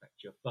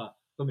architecture for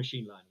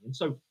machine learning. And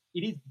so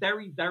it is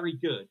very, very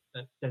good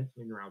at dense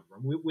linear algebra.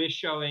 We're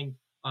showing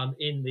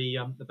in the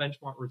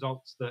benchmark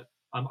results that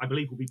I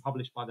believe will be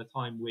published by the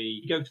time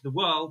we go to the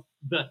world,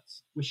 that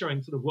we're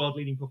showing sort of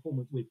world-leading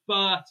performance with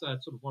BERT,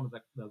 sort of one of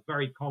the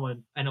very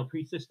common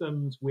NLP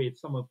systems, with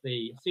some of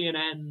the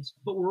CNNs.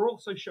 But we're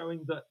also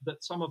showing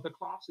that some of the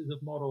classes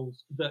of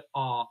models that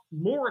are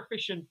more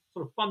efficient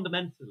sort of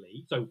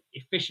fundamentally, so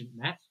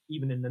efficientness,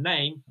 even in the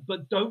name,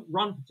 but don't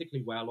run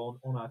particularly well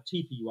on a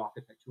TPU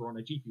architecture or on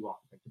a GPU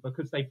architecture,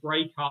 because they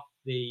break up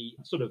the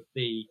sort of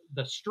the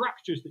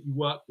structures that you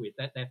work with.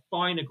 They're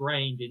finer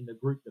grained in the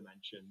group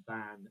dimension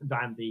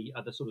than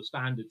the sort of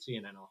standard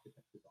CNN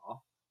architectures are.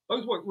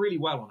 Those work really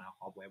well on our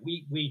hardware.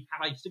 We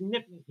have a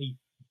significantly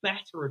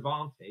better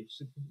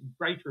advantage,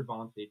 greater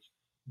advantage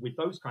with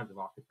those kinds of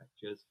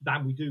architectures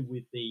than we do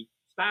with the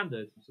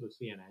standard sort of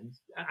CNNs.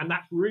 And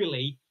that's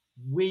really,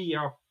 we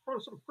are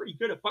sort of pretty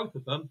good at both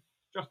of them.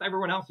 Just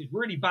everyone else is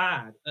really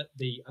bad at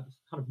the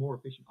kind of more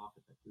efficient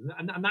architectures.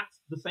 And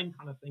that's the same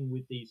kind of thing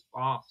with these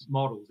fast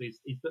models, is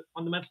that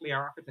fundamentally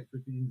our architecture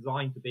has been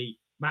designed to be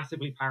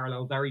massively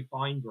parallel, very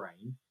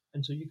fine-grained.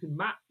 And so you can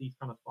map these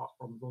kind of fast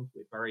problems onto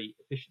it very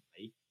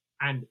efficiently.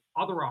 And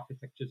other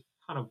architectures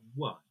kind of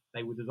weren't.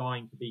 They were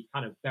designed to be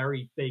kind of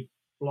very big,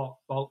 block,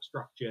 bulk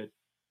structured,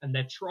 and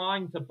they're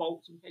trying to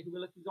bolt some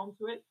capabilities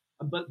onto it.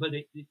 But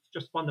it's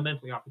just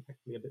fundamentally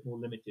architecturally a bit more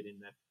limited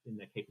in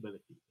their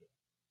capabilities here.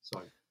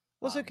 So.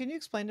 Well, so can you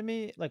explain to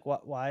me like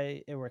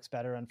why it works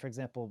better on, for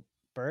example,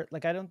 BERT?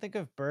 Like, I don't think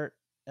of BERT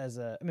as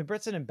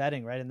BERT's an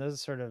embedding, right? And those are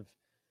sort of,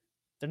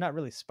 they're not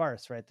really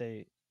sparse, right?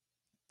 They're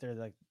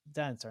like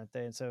dense, aren't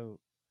they? And so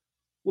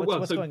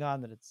what's going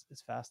on that it's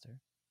faster?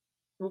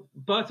 Well,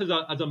 BERT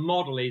as a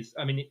model is,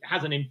 I mean, it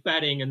has an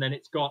embedding, and then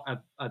it's got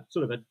a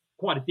sort of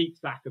quite a deep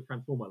stack of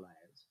transformer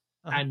layers.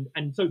 Uh-huh.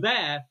 And so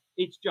there,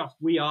 it's just,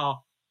 we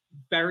are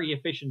very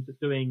efficient at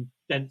doing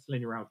dense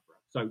linear algebra.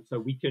 So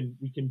we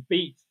can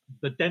beat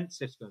the dense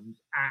systems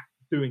at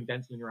doing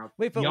dense linear algebra.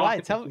 Wait, but why?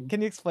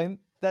 Can you explain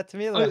that to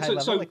me at a high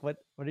level? Like, what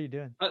are you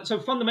doing? So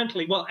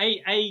fundamentally, well,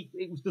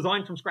 it was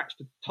designed from scratch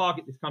to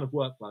target this kind of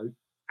workload.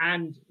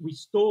 And we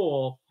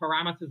store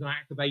parameters and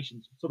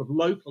activations sort of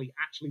locally,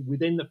 actually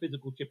within the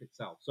physical chip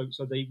itself. So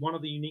one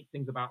of the unique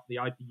things about the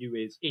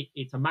IPU is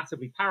it's a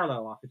massively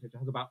parallel architecture. It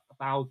has about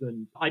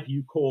 1,000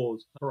 IPU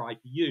cores per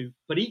IPU,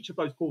 but each of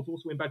those cores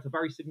also embeds a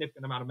very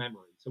significant amount of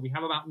memory. So we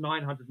have about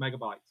 900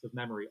 megabytes of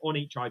memory on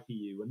each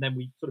IPU, and then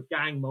we sort of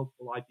gang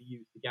multiple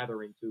IPUs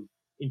together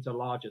into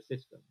larger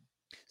systems.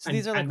 So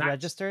these are like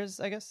registers,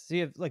 I guess? So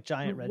you have like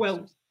giant registers?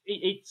 Well,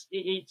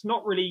 it's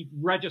not really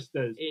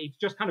registers. It's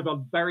just kind of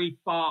a very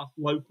fast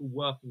local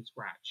working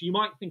scratch. You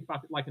might think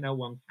about it like an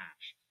L1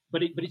 cache,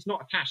 but it's not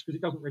a cache because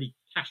it doesn't really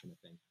cache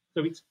anything.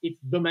 So it's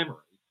the memory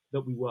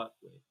that we work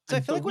with. So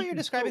I feel like what you're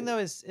describing though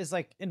is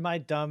like, in my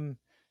dumb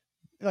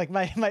like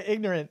my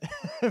ignorant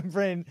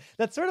brain,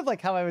 that's sort of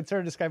like how I would sort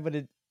of describe what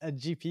a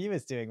GPU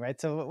is doing, right?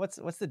 So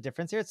what's the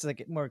difference here? It's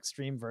like a more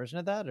extreme version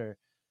of that, or?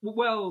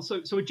 Well, so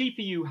a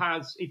GPU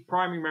has its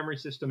primary memory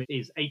system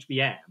is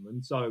HBM,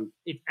 and so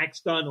it's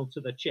external to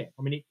the chip.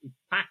 I mean, it's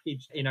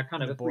packaged in a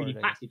kind of a 3D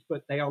package,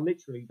 but they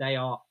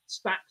are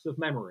stacks of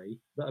memory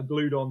that are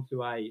glued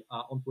onto a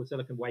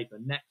silicon wafer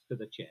next to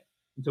the chip.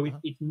 And so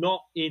it's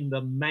not in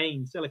the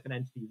main silicon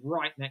entity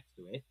right next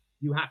to it.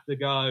 You have to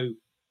go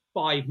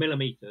 5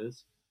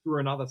 millimeters through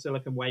another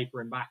silicon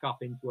wafer and back up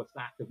into a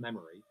stack of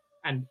memory,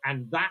 and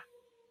that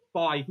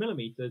 5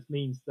 millimeters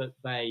means that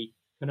they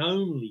can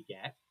only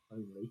get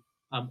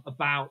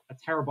about a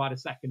terabyte a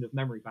second of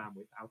memory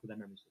bandwidth out of their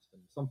memory system,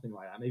 something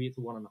like that. Maybe it's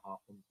a 1.5 on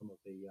some of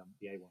the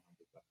A100s,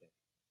 I think.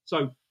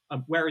 So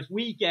whereas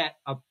we get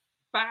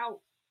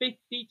about 50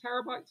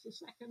 terabytes a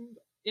second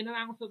in and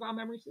out of our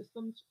memory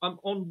systems on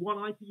one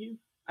IPU,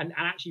 and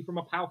actually from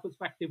a power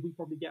perspective, we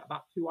probably get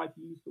about 2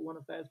 IPUs to one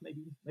of theirs,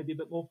 maybe a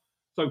bit more.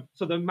 So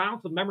the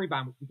amount of memory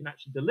bandwidth we can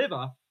actually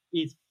deliver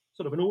is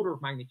sort of 2 orders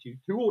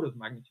of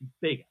magnitude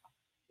bigger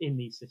in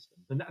these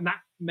systems, and that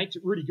makes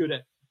it really good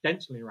at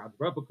dense linear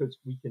algebra because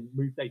we can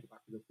move data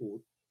backwards and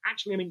forwards.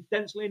 Actually, I mean,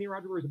 dense linear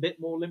algebra is a bit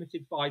more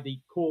limited by the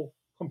core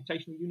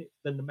computational units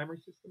than the memory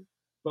system,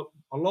 but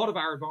a lot of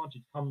our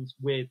advantage comes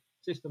with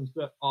systems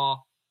that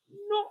are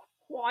not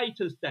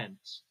quite as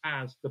dense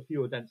as the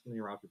pure dense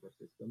linear algebra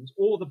systems,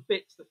 or the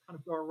bits that kind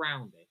of go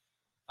around it.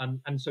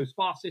 And so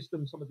sparse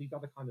systems, some of these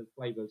other kind of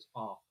flavors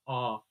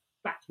are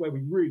that's where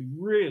we really,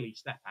 really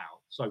step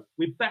out. So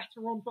we're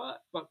better on BERT,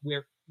 but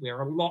we're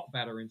a lot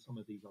better in some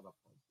of these other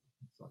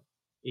places. So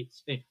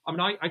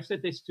I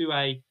said this to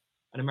an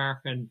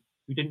American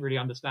who didn't really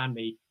understand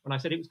me when I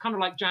said it was kind of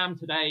like jam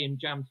today and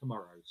jam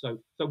tomorrow. So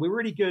we're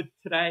really good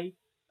today,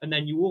 and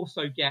then you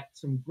also get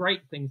some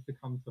great things to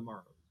come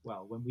tomorrow as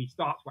well when we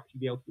start to actually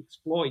be able to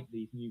exploit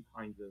these new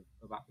kinds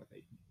of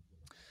applications.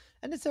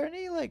 And is there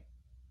any like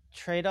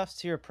trade-offs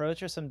to your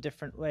approach or some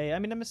different way? I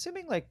mean, I'm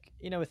assuming like,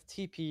 with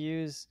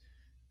TPUs,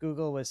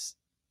 Google was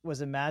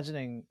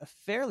imagining a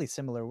fairly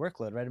similar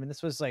workload, right? I mean,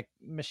 this was like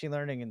machine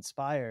learning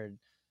inspired.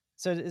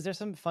 So is there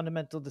some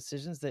fundamental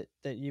decisions that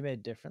you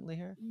made differently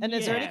here? And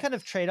is there any kind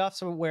of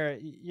trade-offs where,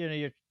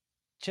 your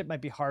chip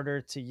might be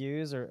harder to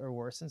use or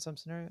worse in some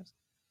scenarios?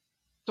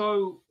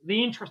 So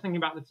the interesting thing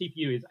about the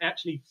TPU is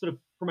actually sort of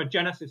from a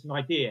genesis and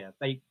idea,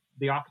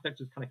 the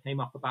architectures kind of came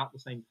up about the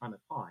same kind of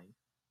time.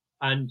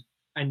 And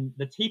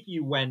the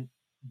TPU went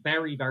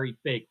very, very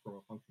big from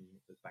a functional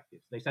unit perspective.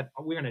 So they said,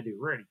 we're going to do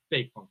really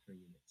big functional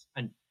units.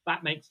 And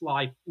that makes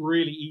life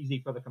really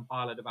easy for the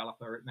compiler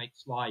developer. It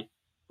makes life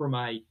from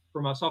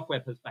a software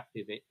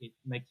perspective, it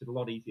makes it a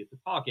lot easier to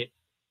target,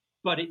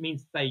 but it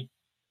means they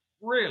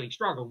really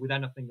struggle with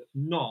anything that's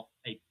not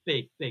a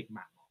big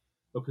map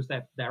model, because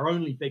their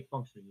only big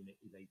functional unit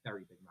is a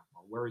very big map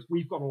model. Whereas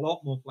we've got a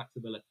lot more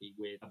flexibility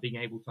with being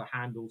able to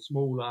handle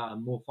smaller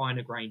and more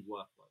finer grained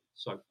workloads.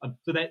 So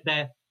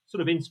they're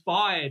sort of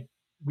inspired.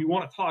 We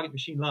want to target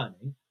machine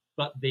learning,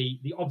 but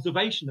the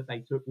observation that they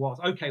took was,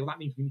 okay, well, that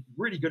means we need to be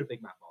really good at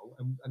big map model.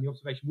 And the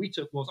observation we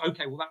took was,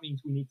 okay, well, that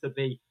means we need to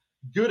be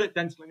good at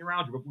dense linear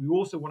algebra, but we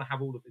also want to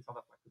have all of this other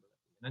flexibility.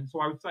 And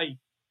so I would say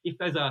if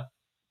there's a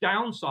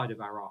downside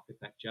of our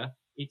architecture,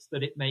 it's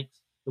that it makes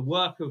the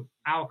work of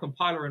our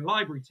compiler and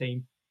library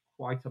team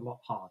quite a lot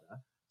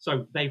harder.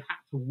 So they've had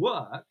to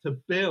work to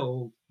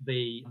build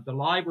the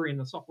library and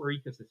the software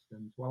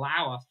ecosystem to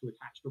allow us to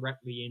attach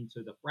directly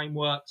into the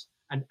frameworks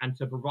and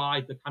to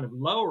provide the kind of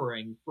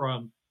lowering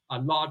from a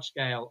large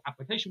scale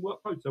application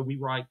workload. So we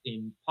write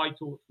in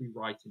PyTorch, we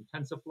write in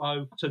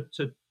TensorFlow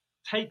to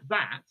take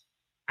that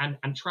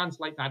and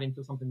translate that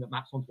into something that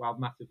maps onto our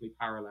massively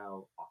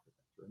parallel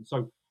architecture. And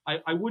so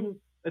I wouldn't,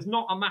 there's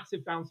not a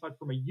massive downside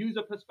from a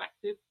user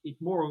perspective. It's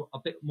a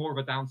bit more of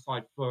a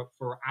downside for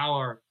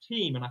our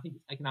team. And I think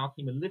it's taken our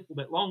team a little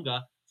bit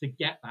longer to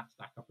get that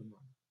stack up and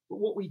running. But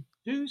what we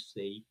do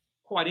see,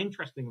 quite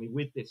interestingly,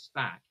 with this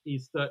stack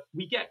is that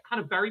we get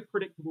kind of very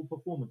predictable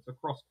performance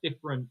across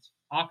different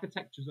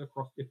architectures,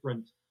 across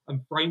different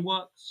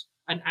frameworks,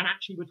 and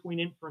actually between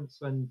inference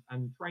and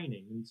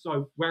training. And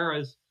so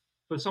whereas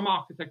for some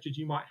architectures,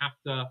 you might have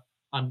to,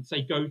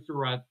 say, go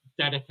through a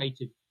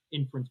dedicated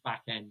inference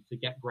backend to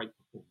get great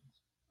performance.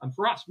 And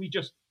for us, we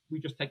just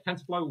take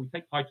TensorFlow, we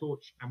take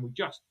PyTorch, and we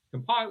just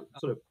compile,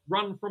 sort of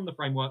run from the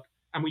framework,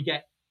 and we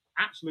get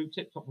absolute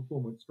tip-top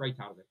performance straight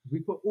out of it. We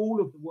put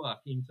all of the work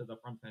into the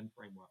front-end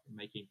framework and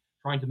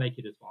trying to make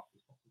it as fast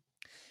as possible.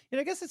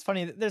 I guess it's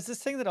funny. There's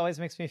this thing that always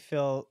makes me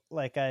feel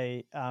like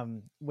I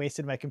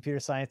wasted my computer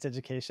science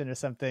education or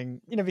something,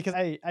 because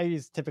I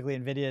use typically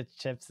NVIDIA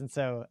chips. And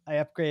so I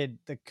upgrade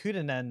the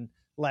cuDNN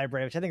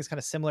library, which I think is kind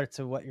of similar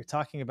to what you're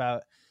talking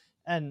about.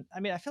 And I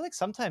mean, I feel like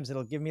sometimes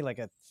it'll give me like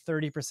a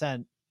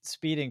 30%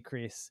 speed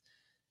increase.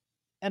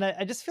 And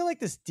I just feel like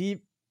this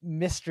deep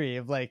mystery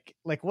of like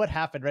what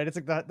happened, right? It's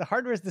like the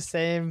hardware is the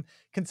same.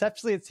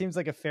 Conceptually, it seems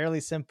like a fairly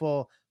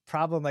simple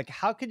problem. Like,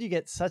 how could you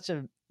get such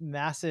a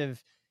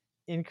massive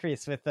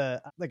increase with a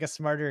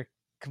smarter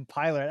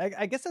compiler.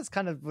 I guess that's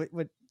kind of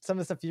what some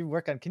of the stuff you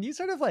work on. Can you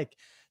sort of like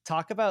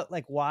talk about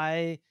like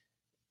why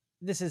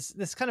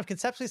this kind of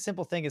conceptually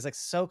simple thing is like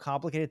so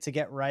complicated to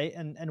get right,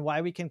 and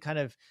why we can kind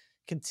of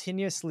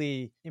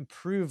continuously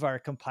improve our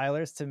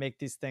compilers to make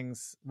these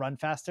things run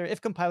faster? If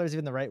compiler is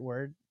even the right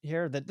word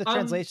here, the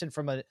translation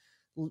from a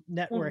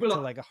network to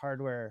like a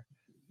hardware.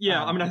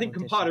 Yeah, I mean, I think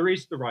compiler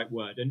is the right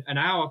word, and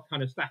our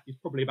kind of stack is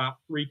probably about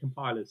 3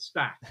 compilers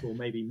stacked, or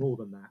maybe more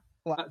than that.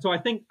 Wow. So I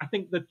think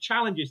the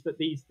challenge is that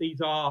these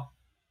are.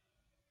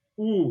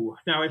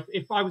 Now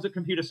if I was a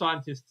computer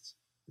scientist,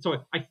 so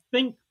I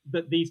think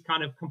that these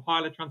kind of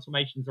compiler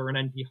transformations are an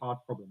NP hard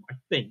problem. I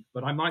think,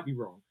 but I might be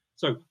wrong.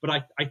 So, but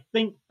I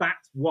think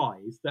that's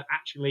wise, that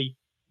actually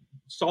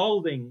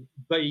solving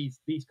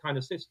these kind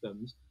of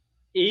systems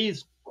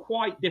is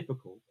quite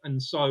difficult,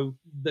 and so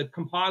the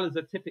compilers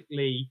are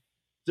typically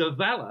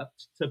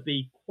developed to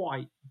be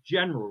quite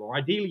general, or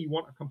ideally you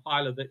want a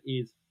compiler that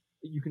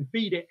you can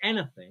feed it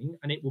anything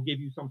and it will give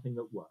you something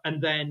that works. And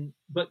then,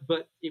 but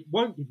it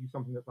won't give you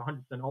something that's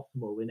 100%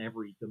 optimal in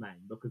every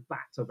domain, because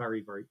that's a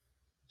very, very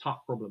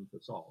tough problem to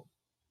solve.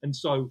 And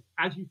so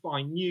as you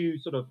find new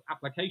sort of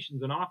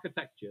applications and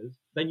architectures,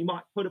 then you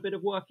might put a bit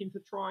of work into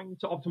trying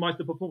to optimize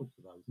the performance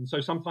of those. And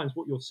so sometimes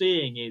what you're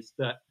seeing is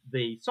that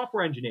the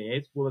software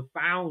engineers will have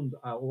found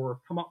or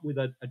have come up with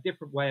a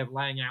different way of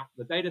laying out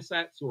the data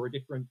sets, or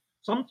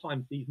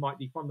sometimes these might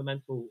be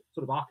fundamental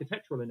sort of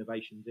architectural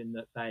innovations in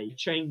that they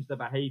change the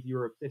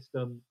behavior of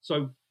systems.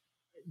 So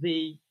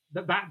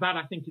that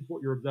I think is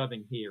what you're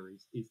observing here,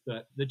 is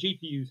that the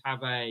GPUs have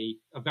a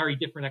very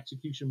different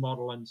execution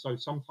model, and so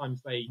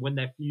sometimes when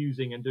they're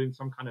fusing and doing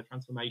some kind of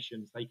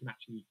transformations, they can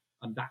actually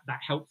that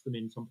helps them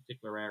in some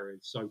particular areas.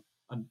 So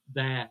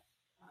they're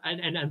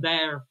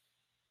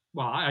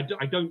well, I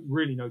don't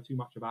really know too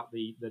much about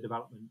the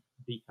development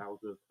details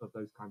of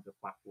those kinds of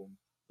platforms,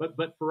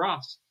 but for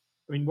us,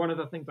 I mean, one of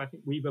the things I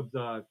think we've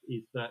observed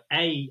is that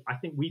I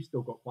think we've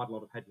still got quite a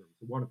lot of headroom.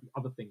 So one of the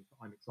other things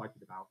that I'm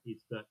excited about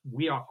is that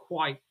we are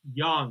quite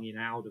young in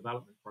our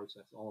development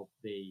process of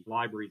the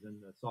libraries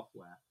and the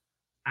software.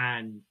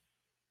 And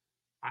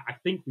I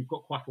think we've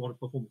got quite a lot of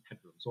performance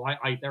headroom. So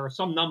there are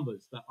some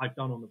numbers that I've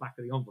done on the back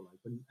of the envelope,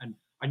 and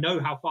I know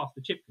how fast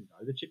the chip can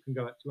go. The chip can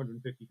go at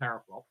 250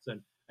 teraflops,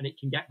 and it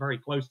can get very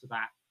close to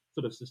that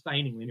sort of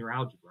sustaining linear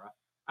algebra.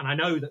 And I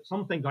know that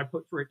some things I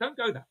put through it don't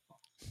go that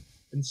fast.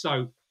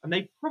 And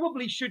they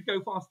probably should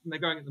go faster than they're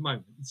going at the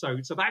moment. So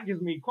that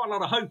gives me quite a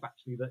lot of hope,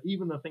 actually, that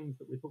even the things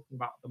that we're talking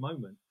about at the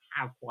moment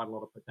have quite a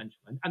lot of potential.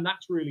 And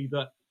that's really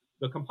the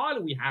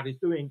compiler we have is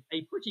doing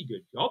a pretty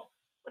good job,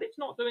 but it's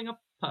not doing a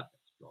perfect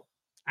job.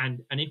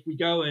 And if we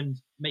go and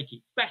make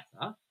it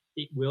better,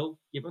 it will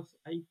give us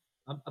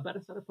a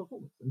better set of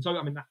performance. And so,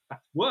 I mean,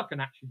 that's work.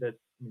 And actually,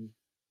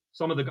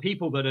 some of the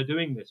people that are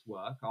doing this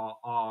work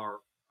are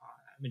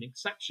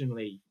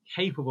exceptionally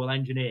capable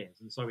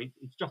engineers. And so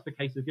it's just a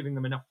case of giving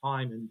them enough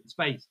time and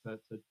space to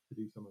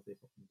do some of this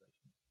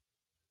optimization.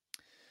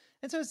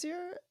 And so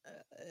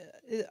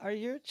are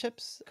your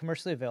chips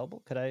commercially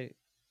available? Could I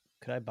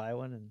buy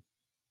one and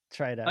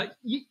try it out?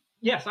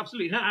 Yes,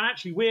 absolutely. And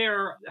actually, we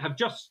are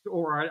just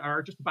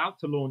about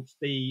to launch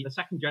the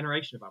second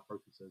generation of our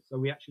processors. So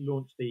we actually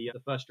launched the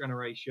first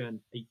generation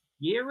a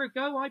year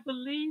ago, I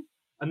believe.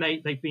 And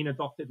they've been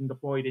adopted and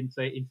deployed into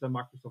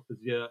Microsoft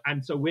Azure.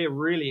 And so we're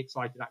really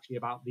excited actually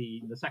about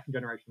the second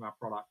generation of our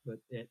product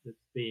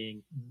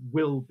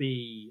will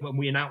be, when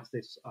we announced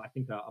this, I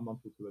think a month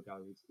or two ago,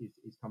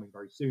 is coming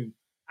very soon.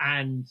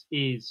 And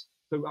the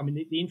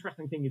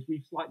interesting thing is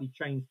we've slightly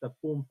changed the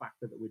form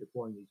factor that we're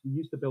deploying these. We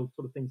used to build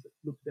sort of things that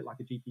looked a bit like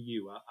a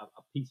GPU,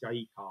 a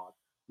PCIe card.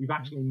 We've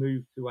actually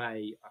moved to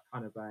a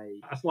kind of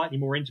a slightly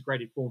more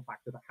integrated form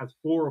factor that has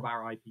 4 of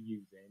our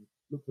IPUs in.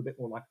 Looks a bit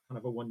more like kind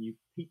of a one-use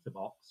pizza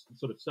box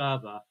sort of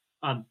server,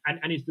 and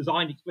is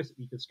designed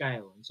explicitly to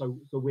scale. And so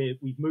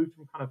we've moved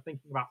from kind of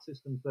thinking about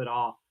systems that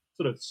are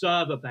sort of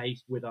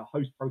server-based with a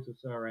host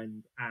processor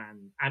and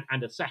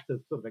a set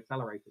of sort of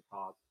accelerator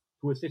cards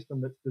to a system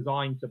that's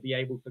designed to be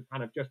able to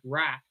kind of just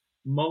rack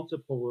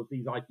multiple of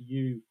these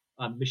IPU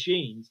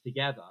machines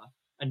together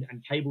and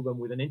cable them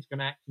with an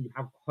interconnect. And you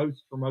have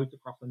hosts remote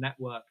across the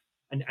network.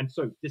 And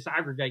so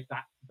disaggregate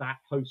that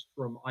host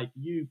from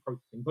IPU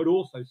processing, but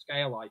also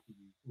scale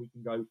IPUs. We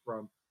can go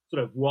from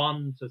sort of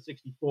 1 to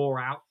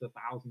 64 out to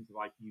thousands of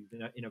IPUs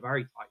in a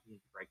very tightly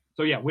integrated.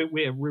 So yeah,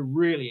 we're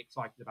really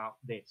excited about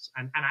this,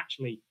 and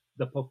actually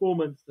the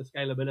performance, the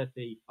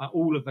scalability,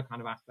 all of the kind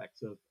of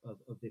aspects of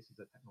this as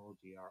a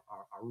technology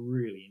are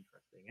really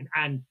interesting.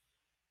 And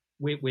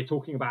we're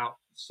talking about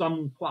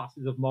some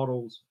classes of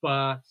models,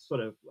 BERT,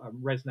 sort of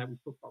ResNet.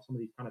 We've talked about some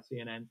of these kind of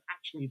CNNs.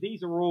 Actually,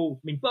 these are all,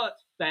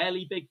 BERT's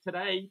fairly big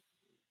today,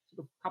 sort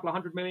of a couple of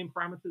 100 million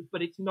parameters,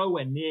 but it's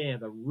nowhere near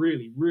the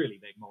really, really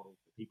big models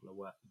that people are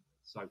working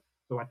with.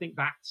 So I think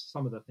that's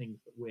some of the things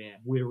that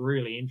we're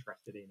really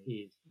interested in,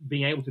 is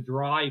being able to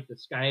drive the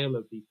scale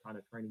of these kind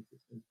of training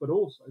systems, but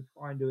also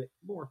try and do it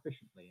more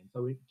efficiently. And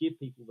so it give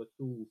people the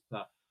tools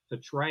to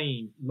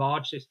train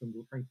large systems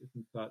or train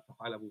systems to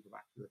high levels of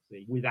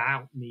accuracy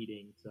without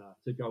needing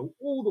to go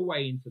all the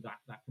way into that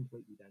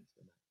completely dense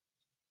domain.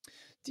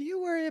 Do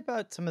you worry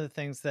about some of the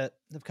things that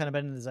have kind of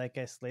been in the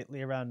zeitgeist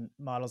lately around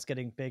models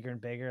getting bigger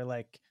and bigger,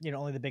 like,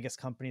 only the biggest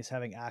companies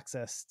having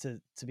access to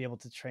be able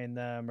to train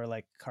them, or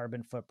like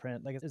carbon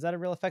footprint? Like, is that a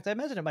real effect? I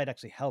imagine it might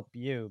actually help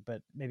you,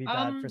 but maybe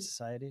bad for Um,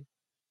 society.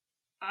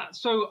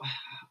 so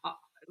uh,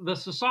 the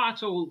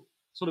societal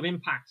sort of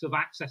impacts of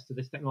access to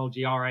this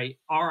technology are a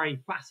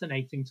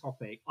fascinating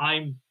topic.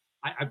 I'm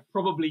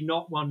probably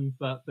not one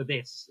for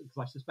this, because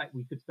I suspect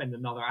we could spend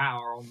another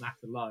hour on that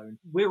alone.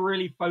 We're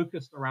really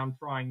focused around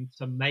trying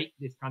to make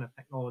this kind of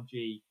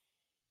technology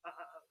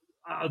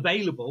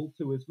available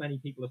to as many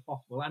people as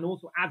possible, and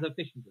also as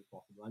efficient as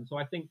possible. And so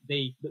I think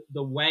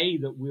the way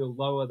that we'll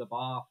lower the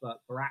bar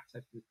for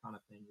access to this kind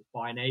of thing is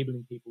by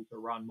enabling people to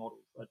run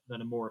models that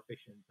are more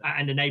efficient,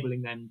 and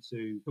enabling them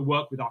to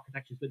work with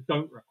architectures that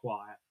don't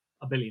require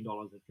 $1 billion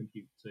of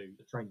compute to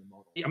train the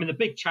model. I mean, the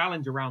big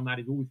challenge around that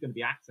is always going to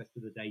be access to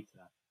the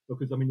data,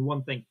 because I mean, the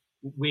one thing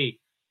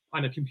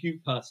I'm a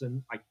compute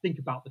person. I think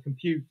about the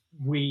compute.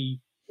 We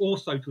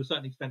also, to a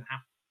certain extent, have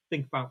to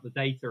think about the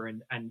data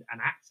and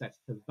access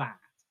to that.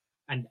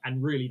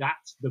 And really,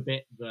 that's the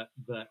bit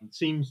that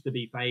seems to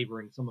be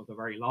favoring some of the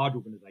very large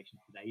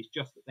organizations today, is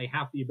just that they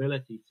have the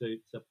ability to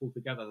pull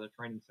together the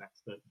training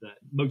sets that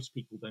most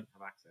people don't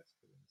have access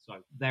to. And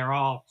so there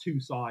are two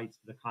sides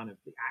to the kind of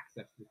the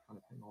access to this kind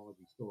of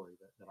technology story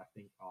that I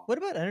think are. What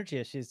about energy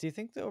issues? Do you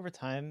think that over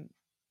time,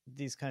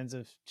 these kinds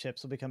of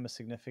chips will become a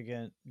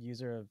significant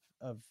user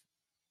of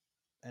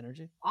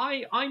energy?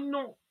 I'm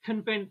not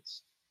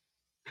convinced,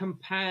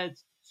 compared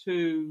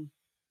to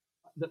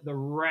the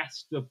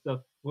rest of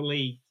the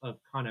fleet of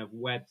kind of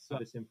web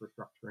service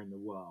infrastructure in the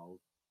world,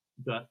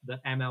 that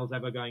ML is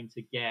ever going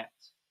to get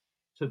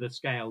to the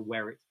scale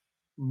where it's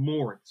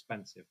more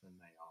expensive than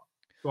they are.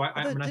 So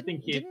I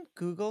think didn't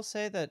Google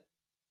say that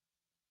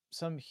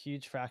some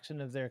huge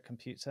fraction of their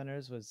compute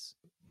centers was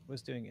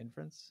doing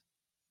inference?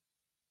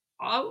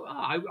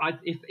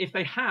 If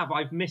they have,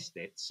 I've missed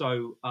it.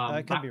 So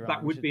that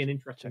would be an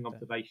interesting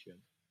observation.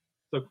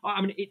 So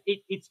I mean,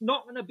 it's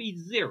not going to be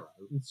zero.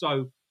 And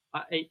so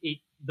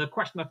the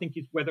question, I think,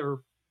 is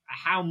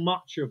how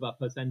much of a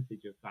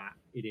percentage of that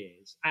it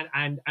is,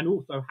 and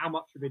also how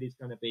much of it is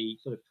going to be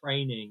sort of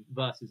training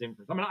versus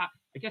inference. I mean,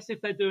 I guess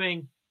if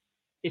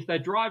they're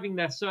driving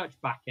their search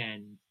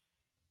backend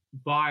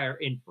via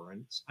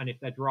inference, and if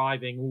they're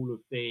driving all of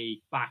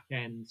the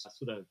backends,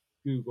 sort of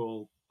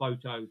Google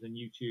Photos and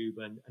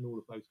YouTube and all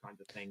of those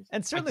kinds of things,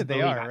 and certainly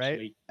they are,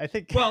 actually, right? I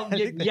think. Well,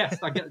 yes,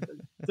 I get.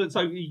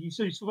 So you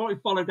sort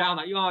of follow down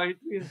that.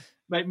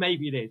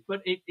 Maybe it is,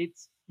 but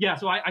it's yeah.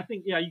 So I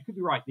think you could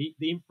be right. The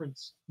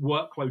inference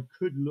workload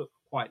could look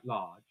quite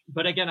large,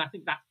 but again, I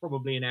think that's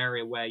probably an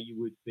area where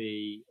you would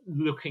be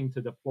looking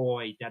to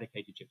deploy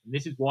dedicated chips. And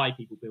this is why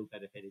people build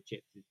dedicated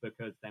chips, is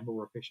because they're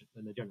more efficient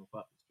than the general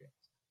purpose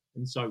chips.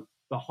 And so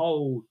the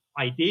whole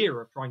idea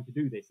of trying to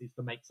do this is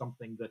to make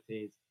something that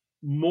is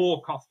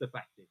more cost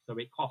effective. So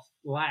it costs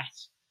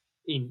less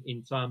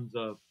in terms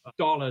of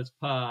dollars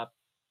per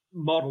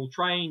model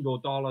trained, or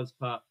dollars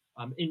per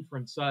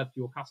inference served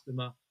to your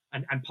customer.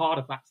 And part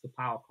of that's the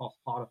power cost,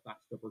 part of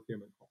that's the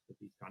procurement cost of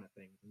these kind of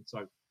things. And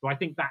so I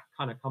think that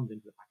kind of comes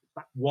into the package.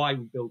 That's why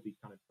we build these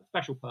kind of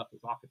special purpose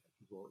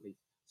architectures, or at least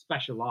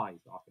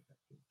specialized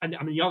architectures. And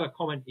I mean, the other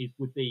comment is,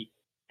 with the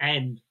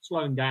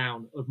slowing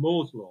down of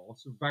Moore's law,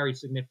 so very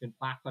significant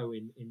plateau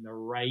in the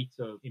rate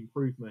of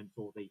improvement,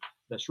 or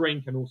the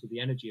shrink, and also the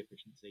energy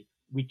efficiency.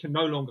 We can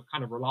no longer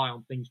kind of rely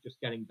on things just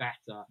getting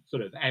better.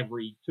 Sort of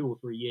every 2 or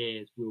 3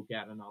 years, we'll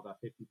get another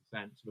 50%,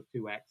 sort of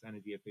 2x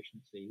energy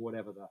efficiency,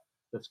 whatever the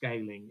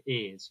scaling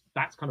is.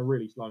 That's kind of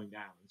really slowing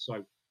down. And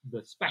so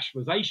the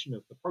specialization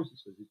of the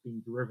processors is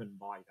being driven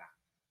by that.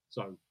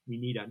 So we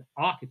need an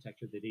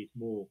architecture that is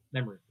more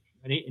memory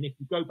efficient. And if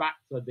you go back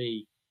to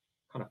the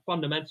kind of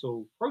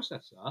fundamental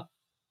processor,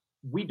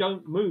 we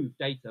don't move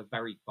data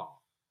very far.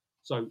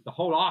 So the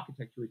whole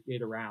architecture is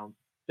geared around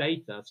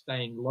data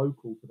staying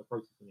local to the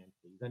processing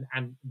entities.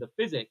 And the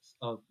physics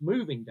of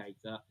moving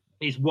data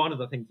is one of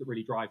the things that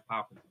really drives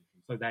power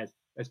consumption. So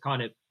there's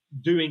kind of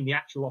doing the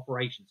actual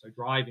operation, so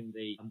driving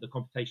the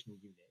computational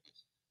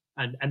units.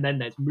 And then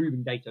there's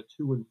moving data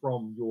to and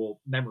from your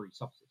memory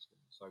subsystem.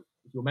 So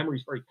if your memory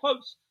is very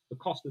close, the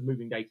cost of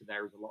moving data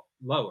there is a lot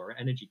lower,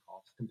 energy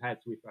cost,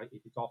 compared to if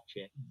it's off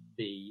chip,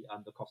 the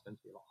cost tends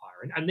to be a lot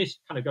higher. And this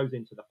kind of goes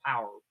into the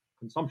power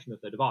consumption of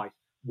the device.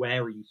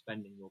 Where are you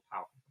spending your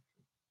power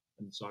consumption?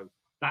 And so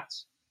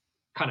that's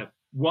kind of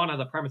one of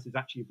the premises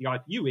actually of the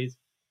IPU, is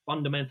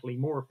fundamentally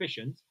more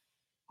efficient,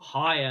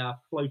 higher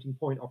floating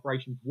point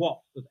operations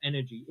watts of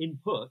energy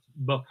input,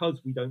 because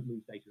we don't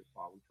move data as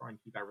far. We try and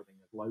keep everything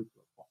as local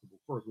as possible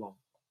for as long as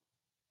possible.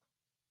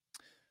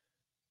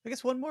 I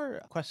guess one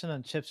more question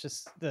on chips,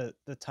 just the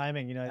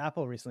timing.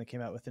 Apple recently came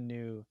out with a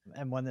new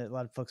M1 that a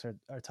lot of folks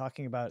are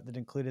talking about, that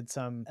included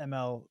some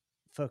ML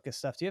focused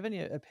stuff. Do you have any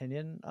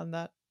opinion on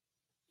that?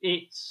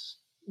 It's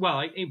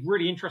a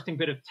really interesting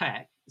bit of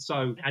tech.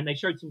 So, and they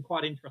showed some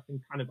quite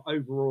interesting kind of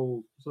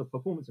overall sort of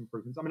performance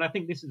improvements. I mean, I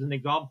think this is an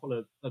example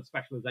of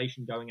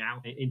specialization going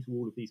out into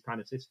all of these kind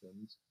of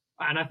systems.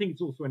 And I think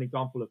it's also an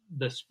example of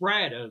the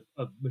spread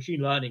of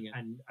machine learning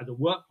and as a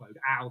workload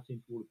out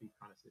into all of these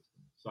kind of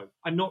systems. So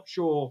I'm not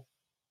sure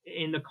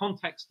in the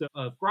context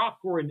of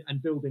GraphCore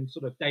and building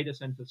sort of data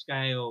center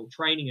scale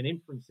training and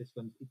inference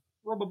systems, it's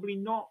probably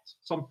not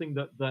something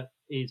that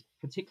is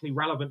particularly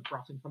relevant for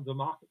us in terms of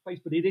marketplace,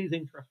 but it is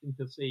interesting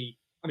to see.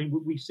 I mean,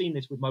 we've seen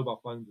this with mobile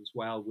phones as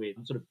well, with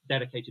sort of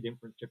dedicated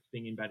inference chips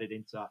being embedded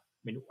into, I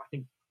mean, I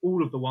think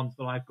all of the ones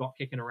that I've got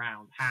kicking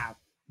around have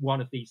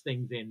one of these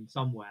things in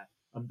somewhere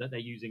that they're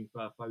using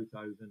for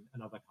photos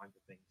and other kinds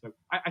of things. So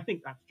I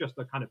think that's just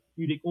a kind of,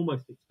 you'd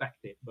almost expect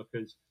it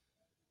because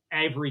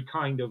every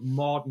kind of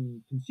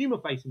modern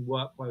consumer-facing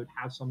workload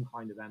has some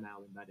kind of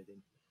ML embedded into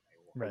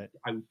it. Right.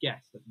 I would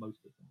guess that most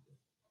of them do.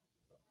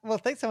 Well,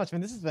 thanks so much. I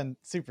mean, this has been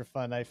super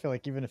fun. I feel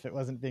like even if it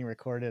wasn't being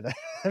recorded,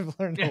 I've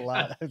learned a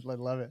lot. I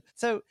love it.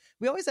 So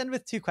we always end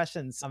with two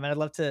questions. And I'd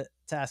love to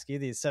ask you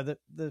these. So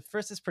the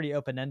first is pretty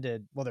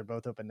open-ended. Well, they're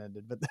both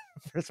open-ended, but the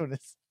first one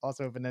is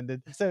also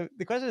open-ended. So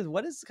the question is,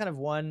 what is kind of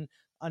one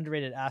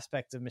underrated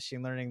aspect of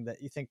machine learning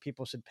that you think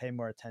people should pay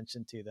more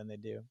attention to than they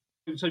do?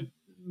 So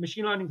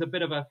machine learning is a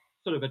bit of a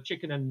sort of a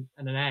chicken and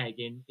an egg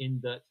in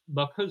that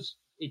because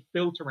it's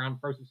built around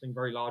processing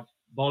very large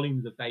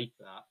volumes of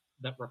data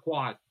that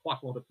requires quite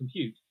a lot of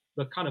compute,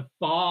 the kind of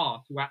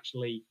bar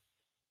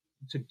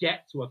to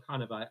get to a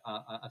kind of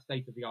a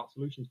state-of-the-art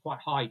solution is quite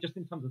high, just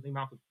in terms of the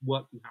amount of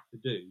work you have to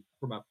do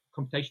from a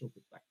computational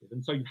perspective.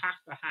 And so you have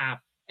to have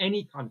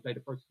any kind of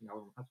data processing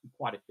algorithm has to be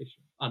quite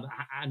efficient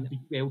and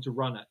be able to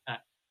run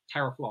at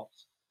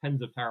teraflops,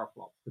 tens of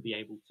teraflops to be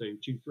able to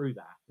chew through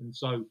that. And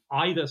so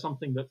either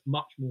something that's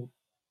much more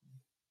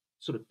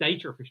sort of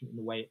data efficient in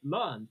the way it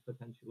learns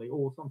potentially,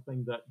 or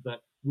something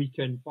that we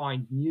can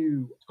find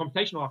new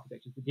computational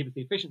architectures that give us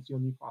the efficiency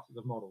on new classes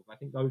of models. I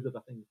think those are the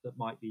things that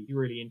might be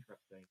really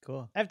interesting.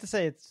 Cool. I have to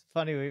say, it's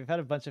funny. We've had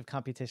a bunch of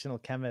computational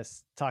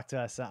chemists talk to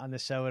us on the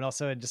show and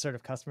also in just sort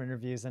of customer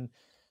interviews, and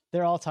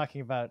they're all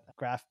talking about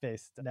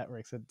graph-based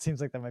networks. It seems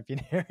like that might be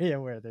an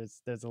area where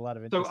there's a lot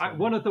of interest. So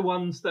one of the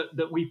ones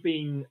that we've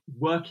been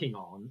working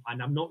on,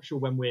 and I'm not sure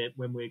when we're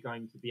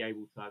going to be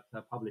able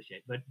to publish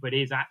it, but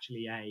is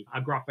actually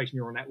a graph-based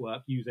neural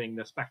network using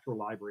the spectral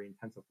library in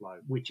TensorFlow,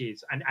 which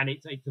is and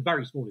it's a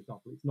very small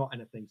example. It's not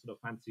anything sort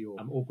of fancy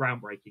or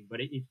groundbreaking, but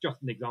it's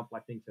just an example,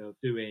 I think, of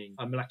doing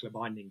a molecular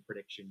binding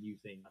prediction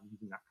using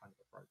that kind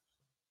of approach.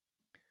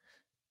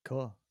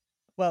 Cool.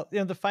 Well,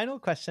 the final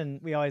question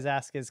we always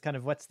ask is kind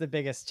of what's the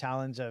biggest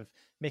challenge of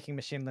making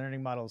machine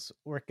learning models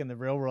work in the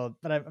real world?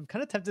 But I'm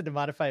kind of tempted to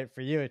modify it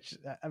for you.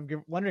 I'm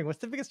wondering, what's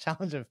the biggest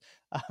challenge of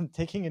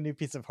taking a new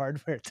piece of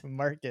hardware to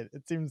market?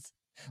 It seems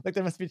like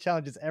there must be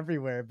challenges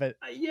everywhere, but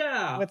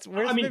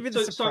maybe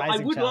the surprising so I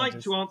would challenges?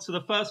 like to answer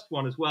the first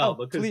one as well.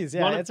 Because please,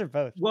 answer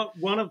both.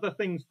 One of the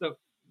things that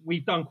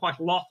we've done quite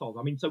a lot of,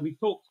 so we've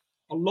talked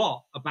a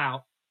lot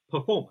about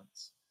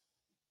performance,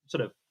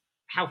 sort of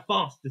how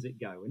fast does it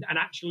go? And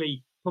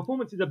actually,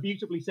 performance is a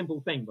beautifully simple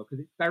thing because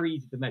it's very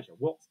easy to measure.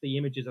 What's the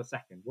images a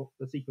second? What's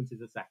the sequences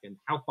a second?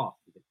 How fast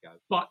does it go?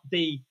 But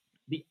the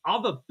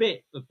other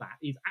bit of that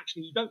is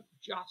actually you don't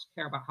just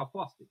care about how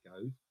fast it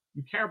goes.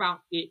 You care about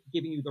it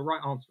giving you the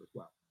right answer as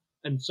well.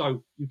 And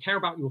so you care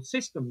about your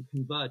system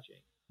converging.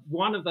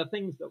 One of the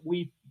things that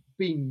we've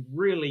been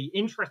really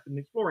interested in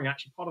exploring,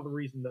 actually part of the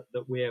reason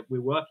that we're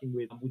working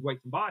with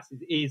weights and biases,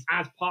 is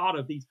as part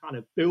of these kind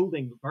of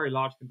building very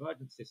large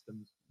convergence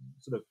systems,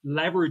 sort of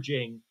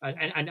leveraging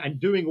and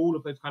doing all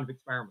of those kind of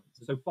experiments.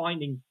 So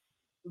finding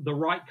the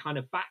right kind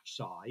of batch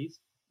size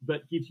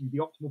that gives you the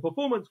optimal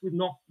performance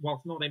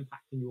whilst not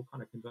impacting your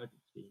kind of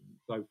convergence scheme.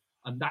 So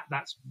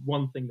that's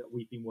one thing that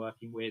we've been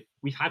working with.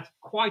 We've had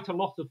quite a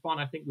lot of fun,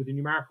 I think, with the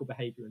numerical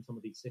behavior in some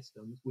of these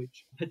systems,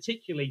 which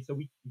particularly, so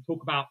we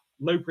talk about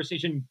low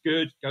precision,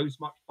 good, goes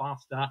much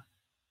faster.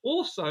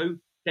 Also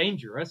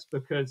dangerous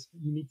because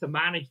you need to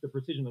manage the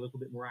precision a little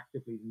bit more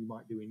actively than you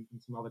might do in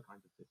some other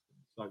kinds of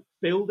systems. So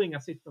building a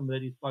system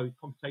that is both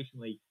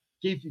computationally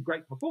gives you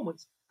great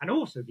performance and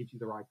also gives you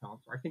the right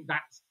answer. I think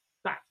that's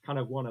kind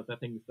of one of the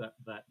things that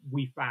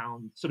we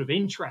found sort of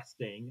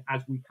interesting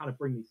as we kind of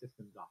bring these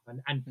systems up.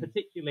 And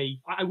particularly,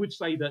 I would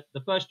say that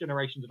the first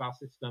generations of our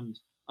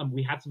systems,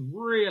 we had some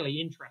really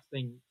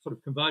interesting sort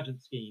of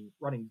convergence schemes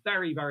running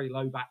very, very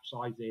low batch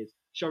sizes,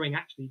 showing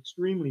actually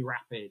extremely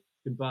rapid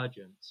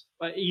convergence,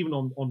 even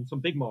on some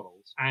big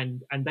models.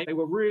 And they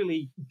were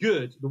really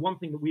good. The one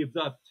thing that we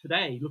observed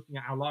today, looking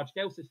at our large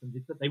scale systems,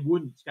 is that they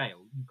wouldn't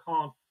scale.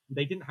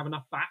 They didn't have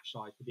enough batch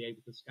size to be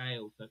able to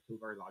scale to a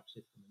very large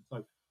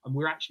system. And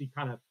we're actually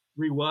kind of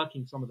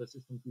reworking some of the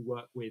systems we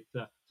work with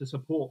to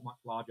support much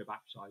larger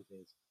batch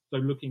sizes. So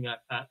looking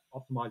at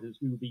optimizers,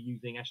 we will be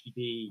using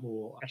SGD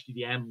or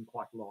SGDM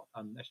quite a lot,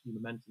 SGD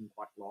Momentum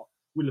quite a lot.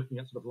 We're looking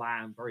at sort of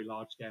LAM, very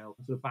large scale,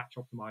 sort of batch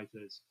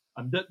optimizers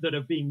that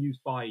are being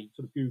used by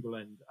sort of Google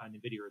and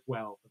NVIDIA as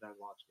well for their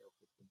large scale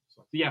systems.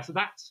 So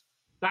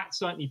that's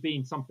certainly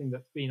been something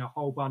that's been a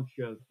whole bunch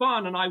of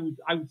fun. And I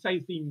would say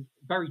it's been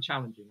very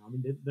challenging. I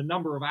mean, the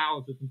number of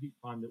hours of compute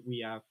time that we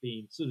have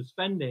been sort of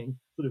spending,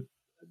 sort of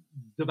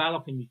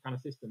developing these kind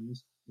of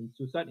systems, and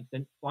to a certain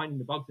extent, finding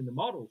the bugs in the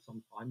model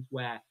sometimes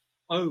where,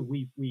 oh,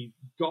 we've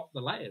got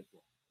the layers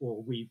wrong,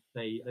 or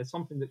there's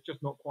something that's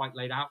just not quite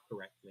laid out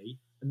correctly,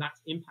 and that's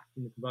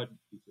impacting the convergence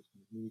of these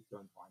systems. We need to go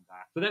and find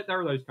that. So there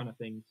are those kind of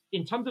things.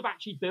 In terms of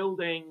actually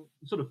building,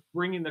 sort of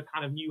bringing the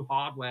kind of new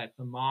hardware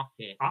to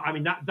market, I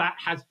mean, that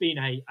has been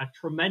a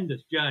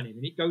tremendous journey. I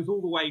mean, it goes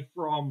all the way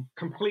from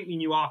completely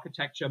new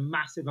architecture,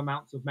 massive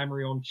amounts of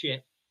memory on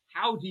chip.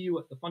 How do you,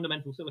 at the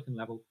fundamental silicon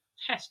level,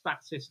 test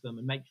that system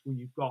and make sure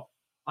you've got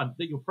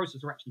that your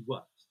processor actually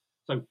works?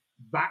 So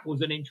that was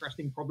an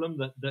interesting problem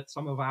that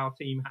some of our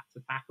team had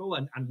to tackle,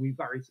 and we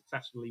very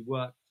successfully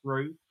worked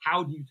through.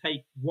 How do you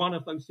take one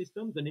of those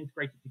systems and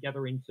integrate it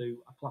together into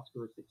a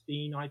cluster of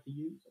 16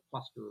 IPUs, a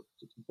cluster of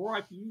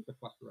 64 IPUs, a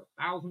cluster of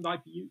 1,000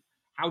 IPUs?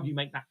 How do you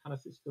make that kind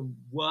of system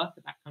work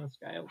at that kind of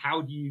scale?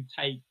 How do you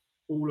take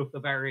all of the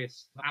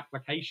various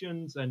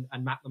applications and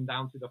map them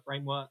down to the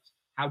frameworks?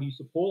 How do you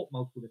support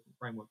multiple different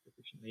frameworks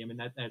efficiently? I mean,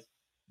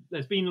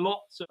 there's been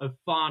lots of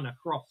fun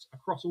across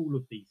all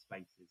of these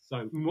spaces.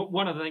 So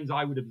one of the things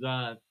I would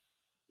observe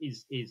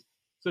is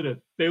sort of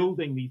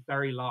building these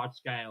very large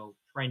scale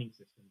training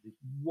systems is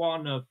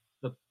one of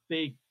the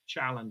big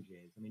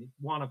challenges. I mean, it's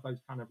one of those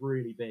kind of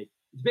really big.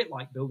 It's a bit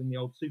like building the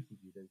old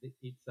supercomputers.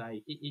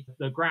 It's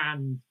the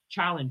grand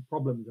challenge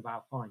problems of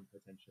our time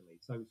potentially.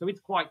 So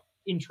it's quite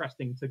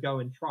interesting to go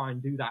and try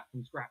and do that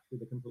from scratch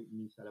with a completely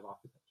new set of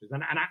architectures.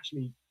 And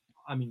actually,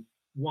 I mean,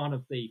 one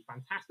of the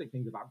fantastic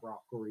things about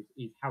GraphCore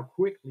is how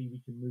quickly we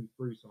can move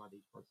through some of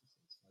these processes.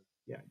 So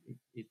yeah,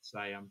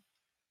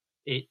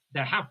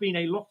 there have been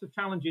a lot of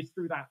challenges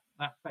through that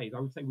phase. I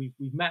would say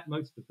we've met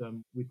most of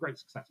them with great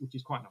success, which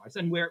is quite nice.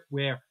 And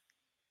we're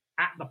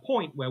at the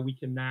point where we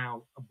can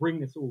now bring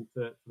this all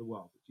to the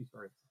world, which is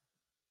very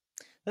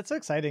exciting. That's so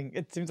exciting.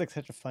 It seems like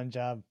such a fun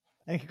job.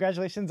 And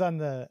congratulations on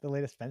the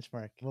latest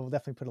benchmark. We'll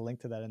definitely put a link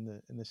to that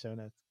in the show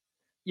notes.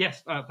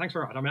 Yes, thanks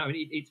very much. I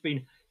mean, it's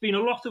been a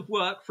lot of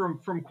work from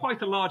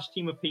quite a large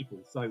team of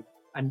people. So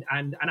and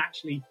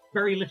actually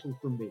very little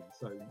from me.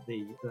 So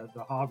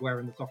the hardware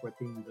and the software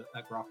teams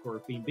at GraphCore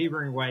have been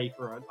beavering away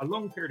for a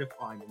long period of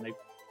time, and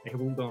they have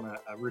all done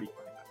a really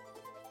fun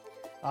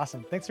job.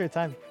 Awesome. Thanks for your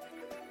time.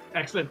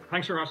 Excellent.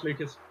 Thanks very much,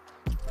 Lucas.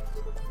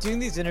 Doing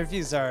these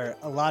interviews are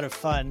a lot of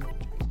fun.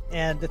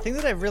 And the thing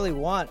that I really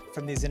want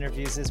from these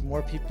interviews is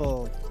more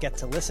people get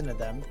to listen to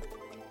them.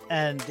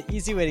 And the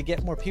easy way to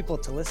get more people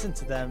to listen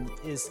to them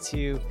is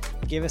to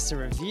give us a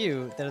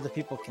review that other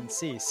people can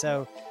see.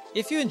 So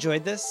if you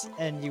enjoyed this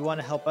and you want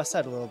to help us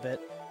out a little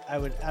bit, I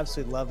would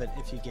absolutely love it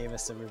if you gave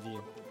us a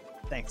review.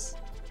 Thanks.